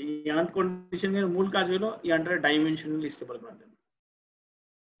 ইয়ান কন্ডিশনিং এর মূল কাজ হলো ইয়ানটার ডাইমেনশনাল স্টেবল করা জন্য।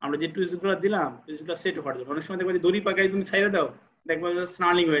 আমরা যে টুইস্টগুলো দিলাম, টুইস্টগুলো সেট হওয়ার জন্য। অনেক সময় দেখবা যে দড়ি পাকায় তুমি ছাইড়ে দাও, দেখবা যে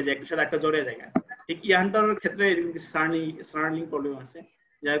স্নার্লিং হয়ে যায়, একটা সাথে একটা জড়ে যায়। ঠিক ইয়ানটার ক্ষেত্রে এরকম কিছু স্নার্লিং প্রবলেম আছে,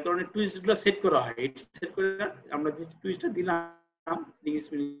 যার কারণে টুইস্টগুলো সেট করা হয়। সেট করে আমরা যে টুইস্টটা দিলাম রিং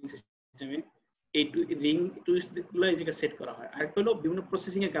স্পিনিং সিস্টেমে, এই রিং টুইস্টগুলো এই জায়গায় সেট করা হয়। আর একটা হলো বিভিন্ন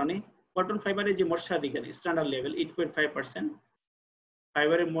প্রসেসিং এর কারণে কটন ফাইবারের যে ময়শ্চার এখানে স্ট্যান্ডার্ড লেভেল 8.5%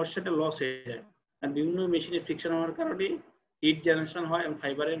 ফাইবারের ময়শ্চারটা লস হয়ে যায়, আর বিভিন্ন মেশিনে ফ্রিকশন হওয়ার কারণে হিট জেনারেশন হয় এবং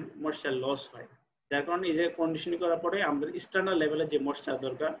ফাইবারের ময়শ্চার লস হয়। যার কারণে এই যে কন্ডিশনিং করার পরে আমাদের স্ট্যান্ডার্ড লেভেলে যে ময়শ্চার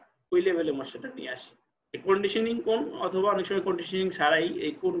দরকার, ওই লেভেলে ময়শ্চারটা নিয়ে আসি। এই কন্ডিশনিং কোন অথবা অনেক সময় কন্ডিশনিং ছাড়াই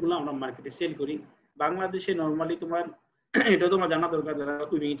এই কোনগুলো আমরা মার্কেটে সেল করি। বাংলাদেশে নরমালি তোমার এটা তোমার জানা দরকার, যারা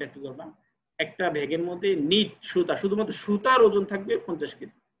উইভিং চাকরি করবা, একটা ব্যাগের মধ্যে নিট সুতা, শুধুমাত্র সুতার ওজন থাকবে 50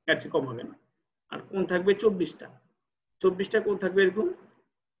 কেজি, এর চেয়ে কম হবে না। আর কোন থাকবে 24টা কোন থাকবে এরকম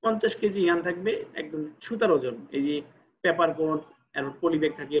 50 কেজি ইয়ান থাকবে, একদম সুতার ওজন। এই যে পেপার কোন, এরপর পলি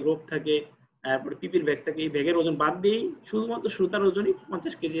ব্যাগ থাকে, রোপ থাকে, তারপরে পিপির ব্যাগ থাকে, এই ব্যাগের ওজন বাদ দিয়েই শুধুমাত্র সুতার ওজনই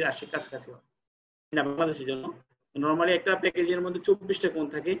 50 কেজির কাছাকাছি হয় বাংলাদেশের জন্য। নরমালি একটা প্যাকেজের মধ্যে 24টা কোণ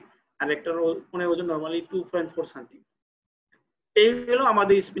থাকে, আর একটা কোণের ওজন নরমালি 2.4 সামথিং। এই হলো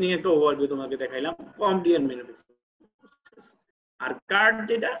আমাদের স্পিনিং একটা ওভারভিউ তোমাকে দেখাইলাম, কম ডিয়ার ম্যানুফ্যাকচারিং। আর কার্ড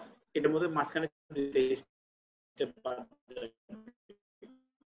যেটা, এটার মধ্যে মাঝখানে এই যে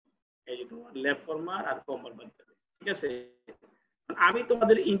তোমার লেফট ফরমার আর ফর্মার বাদ যাবে, ঠিক আছে। আমি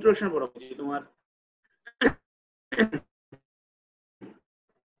তোমাদের ইন্ট্রোডাকশন পড়াবো, যে তোমার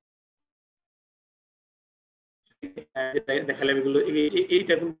দেখালাম এগুলো,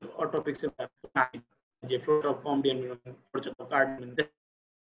 এইটা কিন্তু টপিকস যে ফ্লোট অফ কম্বিয়ান ফ্লোট অফ কার্ডিয়ান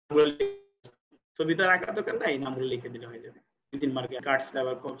ছবিটা রাখা দরকার নাই, নামগুলো লিখে দিলে হয়ে যাবে। 2-3 মার্কে কার্ড স্ল্যাব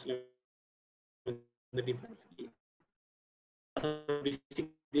আর কম স্ল্যাব ডিফারেন্স কি বেসিক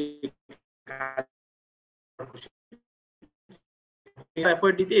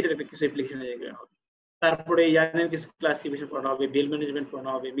এফোর্ট দিতে এটার একটা কিছু অ্যাপ্লিকেশন জায়গা হবে। তারপরে ইয়ানের কিছু ক্লাসিফিকেশন পড়ানো হবে, বেল ম্যানেজমেন্ট পড়ানো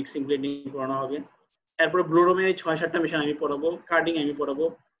হবে, মিক্সিং ব্লেন্ডিং পড়ানো হবে। এরপরে ব্লোরোমে 6-7টা মেশিন আমি পড়াবো, কার্ডিং আমি পড়াবো,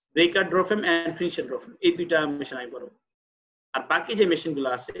 ব্রেকার ড্রফেম এন্ড ফিনিশার ড্রফেম এই দুইটা মেশিন আমি পড়াবো। আর বাকি যে মেশিনগুলো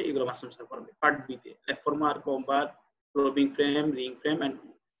আছে এগুলো মাস্টার স্যার পড়াবে পার্ট বি তে, platformer, কম্পার, রবিং frame, ring frame and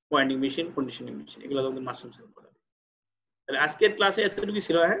winding machine, conditioning machine এগুলো তোমাদের মাস্টার স্যার পড়াবে। তাহলে আজকের ক্লাসে এতটুকু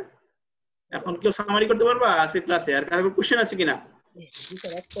ছিল। হ্যাঁ, এখন কেউ সামারি করতে পারবা আজকের ক্লাসে? আর কারো কোশ্চেন আছে কিনা? জি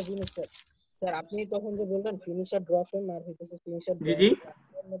স্যার, একটা জিনিস স্যার, স্যার আপনি তখন যে বললেন ফিনিশার ড্র ফ্রেম আর হইতেছে ফিনিশার জি জি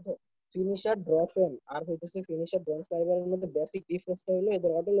মধ্যে ফিনিশার ড্র ফ্রেম আর হইতেছে ফিনিশার ব্রঞ্জ ফাইবারের মধ্যে বেসিক ডিফারেন্সটা হলো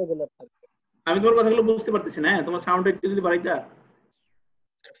এদের অটো লেভেলের থাকবে। আমি তোমার কথাগুলো বুঝতে পারতেছি না, তোমার সাউন্ড একটু যদি বাড়াইতা।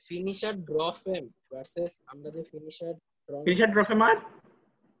 ফিনিশার ড্র ফ্রেম ভার্সেস আমরা যে ফিনিশার ড্র ফ্রেম আর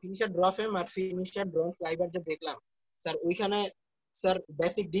ফিনিশার ব্রঞ্জ ফাইবার যে দেখলাম স্যার, ওইখানে স্যার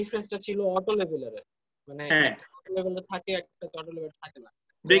বেসিক ডিফারেন্সটা ছিল অটো লেভেলের, মানে অটো লেভেলে থাকে, একটা অটো লেভেল থাকে না।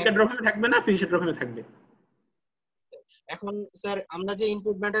 ব্রেকার ড্র ফ্রেমে থাকবে না, ফিনিশার ড্র ফ্রেমে থাকবে। এখন স্যার আমরা যে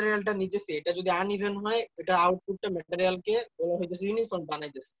ইনপুট ম্যাটেরিয়ালটা নিতেছি এটা যদি আনইভেন হয়, এটা আউটপুটটা ম্যাটেরিয়ালকে বলা হইতেছে ইউনিফর্ম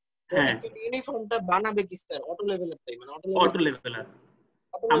বানাইতেছে। তো অ্যাকচুয়ালি ইউনিফর্মটা বানাবে কি স্যার? অটো লেভেলেরটাই, মানে অটো লেভেলার।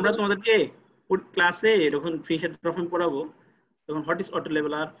 আমরা তোমাদেরকে ক্লাসে যখন ফিনিশার ড্র ফ্রেম পড়াবো তখন what is auto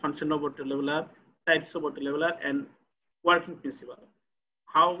leveller, function of auto leveller, types of auto leveller and working principal,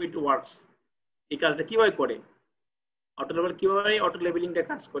 how it works, এই কাজটা কিভাবে করে, অটো লেভেল কিভাবে অটো লেভেলিংটা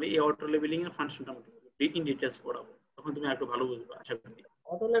কাজ করে, এই অটো লেভেলিং এর ফাংশনটা আমাদের ইন ডিটেইলস পড়াবো, তখন তুমি একটু ভালো বুঝবে আশা করি।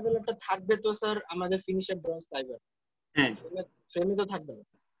 অটো লেভেলটা থাকবে তো স্যার আমাদের ফিনিশার ব্রঞ্জ ফাইবার, হ্যাঁ ফ্রেমে তো থাকবে না,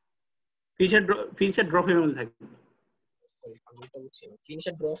 ফিনিশার ড্র ফ্রেমের মধ্যে থাকবে। সরি আমি তো বুঝছি না,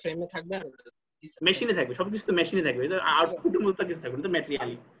 ফিনিশার ড্র ফ্রেমে থাকবে আর মেশিনে থাকবে, সবকিছু তো মেশিনে থাকবে। আউটপুটের মধ্যে কিছু থাকবে না, তো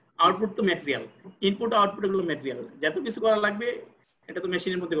ম্যাটেরিয়ালি আউটপুট তো ম্যাটেরিয়াল, ইনপুট আউটপুট এগুলো ম্যাটেরিয়াল, যত কিছু করা লাগবে এটা তো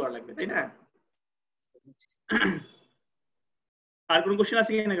মেশিনের মধ্যে করা লাগবে, তাই না? আর কোন কোশ্চেন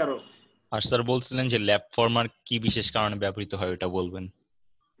আছে কিনা কারো? আর স্যার বলছিলেন যে ল্যাব ফর্মার কি বিশেষ কারণে ব্যবহৃত হয় এটা বলবেন।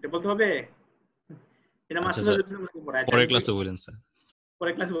 এটা বলতে হবে, এটা মাস্টার পরের ক্লাসে বলেন স্যার।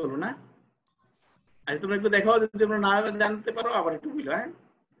 পরের ক্লাসে বলবো না? আজ তোমরা একটু দেখো, যদি তোমরা না জানতে পারো আবার একটু বলো। হ্যাঁ,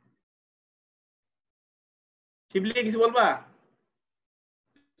 শিবলি কিছু বলবা?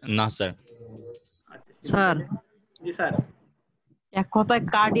 না স্যার। স্যার জি স্যার। এক কথায়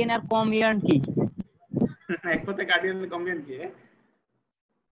কার্ডিয়ান আর কম্বিয়ান কি? এক কথায় কার্ডিয়ান আর কম্বিয়ান কি?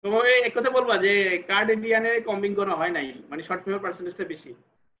 তো এক কথা বলবা যে কার্ডিয়ানে কম্বিং করা হয় নাই, মানে শর্ট ফাইবার পার্সেন্টেজটা বেশি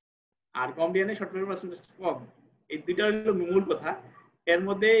আর কম্বিয়ানে শর্ট ফাইবার পার্সেন্টেজ কম, এই দুইটা হলো মূল কথা। এর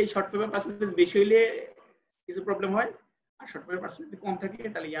মধ্যে এই শর্ট ফাইবার পার্সেন্টেজ বেশি হইলে কিছু প্রবলেম হয়, আর শর্ট ফাইবার পার্সেন্টেজ কম থাকে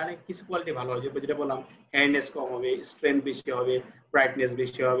তাহলে ইয়ারে কিছু কোয়ালিটি ভালো হয়, যেটা বললাম হ্যান্ডনেস কম হবে, স্ট্রেংথ বেশি হবে, ব্রাইটনেস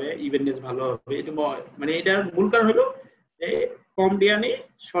বেশি হবে, ইভেননেস ভালো হবে। এটা মানে এটার মূল কারণ হলো যে কম্বিয়ানে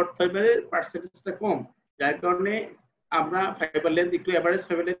শর্ট ফাইবারের পার্সেন্টেজটা কম, যার কারণে আমরা ফাইবার লেন্থ একটু এভারেজ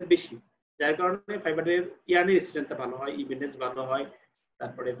ফাইবার লেন্থ বেশি, যার কারণে ফাইবারের ইয়ারের স্ট্রেংথটা ভালো হয়, ইভেননেস ভালো হয়,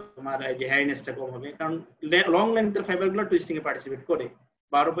 তারপরে তোমার যে হ্যান্ডনেসটা কম হবে। কারণ লং লেন্থের ফাইবারগুলো টুইস্টিং এ পার্টিসিপেট করে,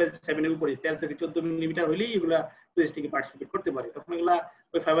 12/7 এর উপরে 13 থেকে 14 মিলিমিটার হলেই এগুলা টুইস্টিং এ পার্টিসিপেট করতে পারে, তখন এগুলা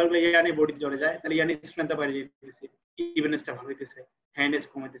ওই ফাইবারগুলো ইয়ানে বডিতে জড়ে যায়, তাহলে ইয়ানের স্ট্রেংথটা বাড়ে যেতেছে, ইভেননেসটা ভালো হইতেছে, হ্যান্ডনেস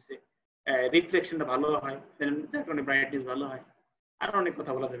কমাইতেছে, রিফ্লেকশনটা ভালো হয়, যার কারণে ব্রাইটনেস ভালো হয়, আর অনেক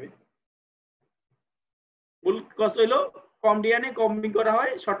কথা বলা যাবে। মূল কজ হইলো কম্বিয়ানে কম্বিং করা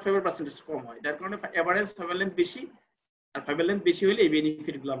হয়, শর্ট ফাইবার পার্সেন্টেজ কম হয়, যার কারণে এভারেজ ফাইবার লেন্থ বেশি, আর ফাইবার লেন্থ বেশি হলে এই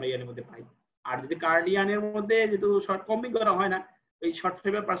বেনিফিট গুলো আমরা ইয়ানের মধ্যে পাই। আর যদি কার্ডিয়ানের মধ্যে যেহেতু শর্ট কম্বিং করা হয় না, ওই শর্ট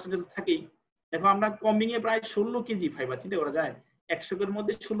ফাইবার পার্সেন্টেজ থাকেই। দেখো আমরা কম্বিং এ প্রায় 16 কেজি ফাইবার, চিন্তা করা যায় 100 এর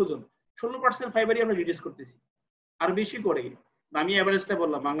মধ্যে 16 জন, 16% ফাইবারই আমরা রিডিউস করতেছি, আর বেশি করে আমি এভারেজটা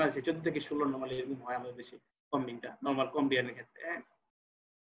বললাম বাংলাদেশে 14 থেকে 16 নরমালি এরকম হয় আমাদের দেশে কম্বিংটা, নরমাল কম্বিয়ানের ক্ষেত্রে। হ্যাঁ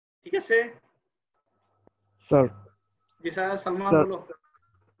ঠিক আছে স্যার। জি স্যার, সালমান বলো।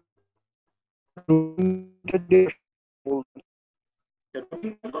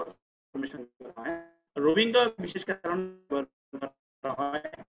 রোবিংটা বিশেষ কারণ হয়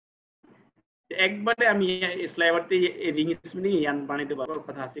একবারে আমি স্লাইভারতে রিং স্পিনিং ইয়ান বানাইতে পারবো,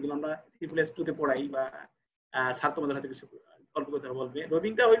 কথা আছে এগুলো আমরা 3+2 তে পড়াই, বা স্যার তোমাদের হাতে কিছু অল্প কথা বলবে।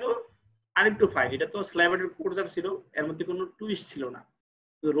 রোবিংটা হইলো আরেকটু ফাইন, এটা তো স্লাইভারের কোর্সার ছিল, এর মধ্যে কোনো টুইস্ট ছিল না।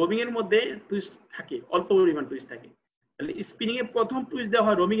 রোবিং এর মধ্যে টুইস্ট থাকে, অল্প পরিমাণ টুইস্ট থাকে, তাহলে স্পিনিং এর প্রথম টুইস্ট দেওয়া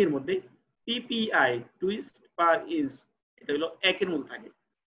হয় রোবিং এর মধ্যে PPI, টুইস্ট পার ইঞ্চ, এটা হলো 1 এর মধ্যে থাকে,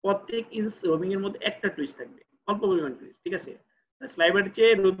 প্রত্যেক ইঞ্চ রোবিং এর মধ্যে একটা টুইস্ট থাকবে, অল্প পরিমাণ টুইস্ট, ঠিক আছে। স্লাইভারের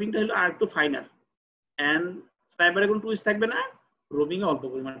চেয়ে রোবিংটা হলো আরেকটু ফাইনার, এন্ড সাইবারে কোনো টুইস্ট থাকবে না, রোবিং এ অল্প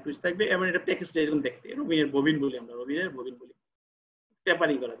পরিমাণে টুইস্ট থাকবে। এবং এটা প্যাকেজটা এরকম দেখতে, রোবিং এর ববিন বলি আমরা, রোবিনের ববিন বলি,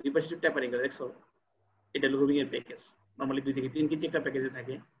 ট্যাপারিং করা, রিভার্সিভ ট্যাপারিং করা, দেখছো? এটা হলো রোবিং এর প্যাকেজ। নরমালি 2 থেকে 3 কেজি একটা প্যাকেজে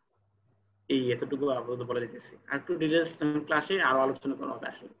থাকে। এই এতটুকু আপাতত বলা যেতেছে, আর একটু ডিটেইলস ক্লাসে আরো আলোচনা করা হবে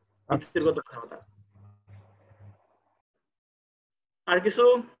আসলে ব্যক্তিগত কথা। আর কিছু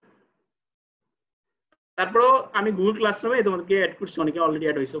তারপর আমি গুগল ক্লাসরুমে তোমাদেরকে অ্যাড করছি, অনেকে অলরেডি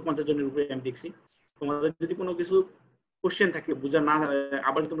অ্যাড হয়েছে, 50 জনের উপরে আমি দেখছি। তোমাদের যদি কোনো কিছু কোশ্চেন থাকে বুঝা না,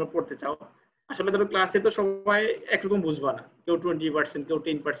 আবার তোমরা পড়তে চাও, আসলে ধরো ক্লাসে তো সবাই একরকম বুঝবা না, কেউ 20%, কেউ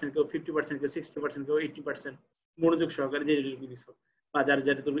 10%, কেউ 50%, কেউ 60%, কেউ 80% মনোযোগ সহকারে যে দিচ্ছ বা যার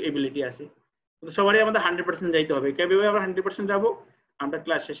যার তোর এবিলিটি আছে, কিন্তু সবারই আমাদের 100% যাইতে হবে। কিভাবে আবার 100% যাবো? আমরা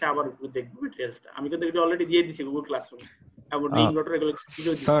ক্লাস শেষে আবার দেখবো ম্যাটেরিয়ালসটা। আমি কিন্তু এটা অলরেডি দিয়ে দিছি গুগল ক্লাসরুমে, এবং লিংক ডট এগুলো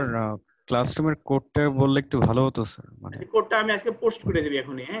ভিডিও দিছি। স্যার ক্লাসরুমের কোডটা বললে একটু ভালো হতো স্যার। মানে কোডটা আমি আজকে পোস্ট করে দেব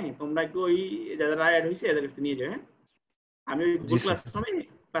এখনই। হ্যাঁ, তোমরা একটু ওই যারা অ্যাড হইছে এদের কাছে নিয়ে যাও। হ্যাঁ, আমি ওই গুগল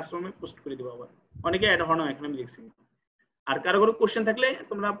ক্লাসরুমে পোস্ট করে দেব। আবার অনেকে অ্যাড হনো এখন আমি দেখছি। আর কারো কোনো কোশ্চেন থাকলে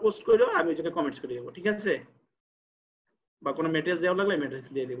তোমরা পোস্ট করো, আমি ওই জায়গায় কমেন্টস করে দেব, ঠিক আছে? বা কোনো ম্যাটেরিয়ালস দেওয়া লাগলে ম্যাটেরিয়ালস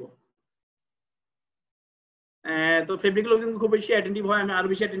দিয়ে দেব। তো ফেব্রিক লোক কিন্তু খুব বেশি অ্যাটেন্টিভ হয়, আমি আরো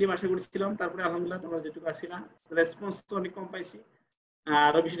বেশি অ্যাটেন্টিভ আশা করছিলাম। তারপরে আলহামদুলিল্লাহ তোমরা যেটুকু আসছিলা, রেসপন্স তো অনেক কম পাইছি।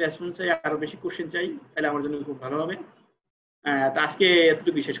 আরো বেশি রেসপন্স চাই, আরো বেশি কোশ্চেন চাই, তাহলে আমার জন্য খুব ভালো হবে। তো আজকে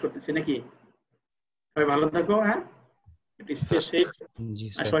এতটুকু বিশেষ করতেছি নাকি? সবাই ভালো থাকো। হ্যাঁ,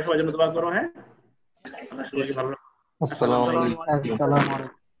 সবাই সবার জন্য দোয়া করো। হ্যাঁ, সবাইকে ভালো রাখো। আসসালামু আলাইকুম।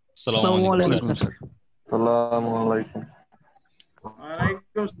 আসসালামু আলাইকুম স্যার। আসসালামু আলাইকুম।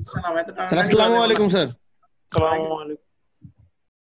 ওয়ালাইকুম আসসালাম। আসসালামু আলাইকুম স্যার। আসসালামু আলাইকুম।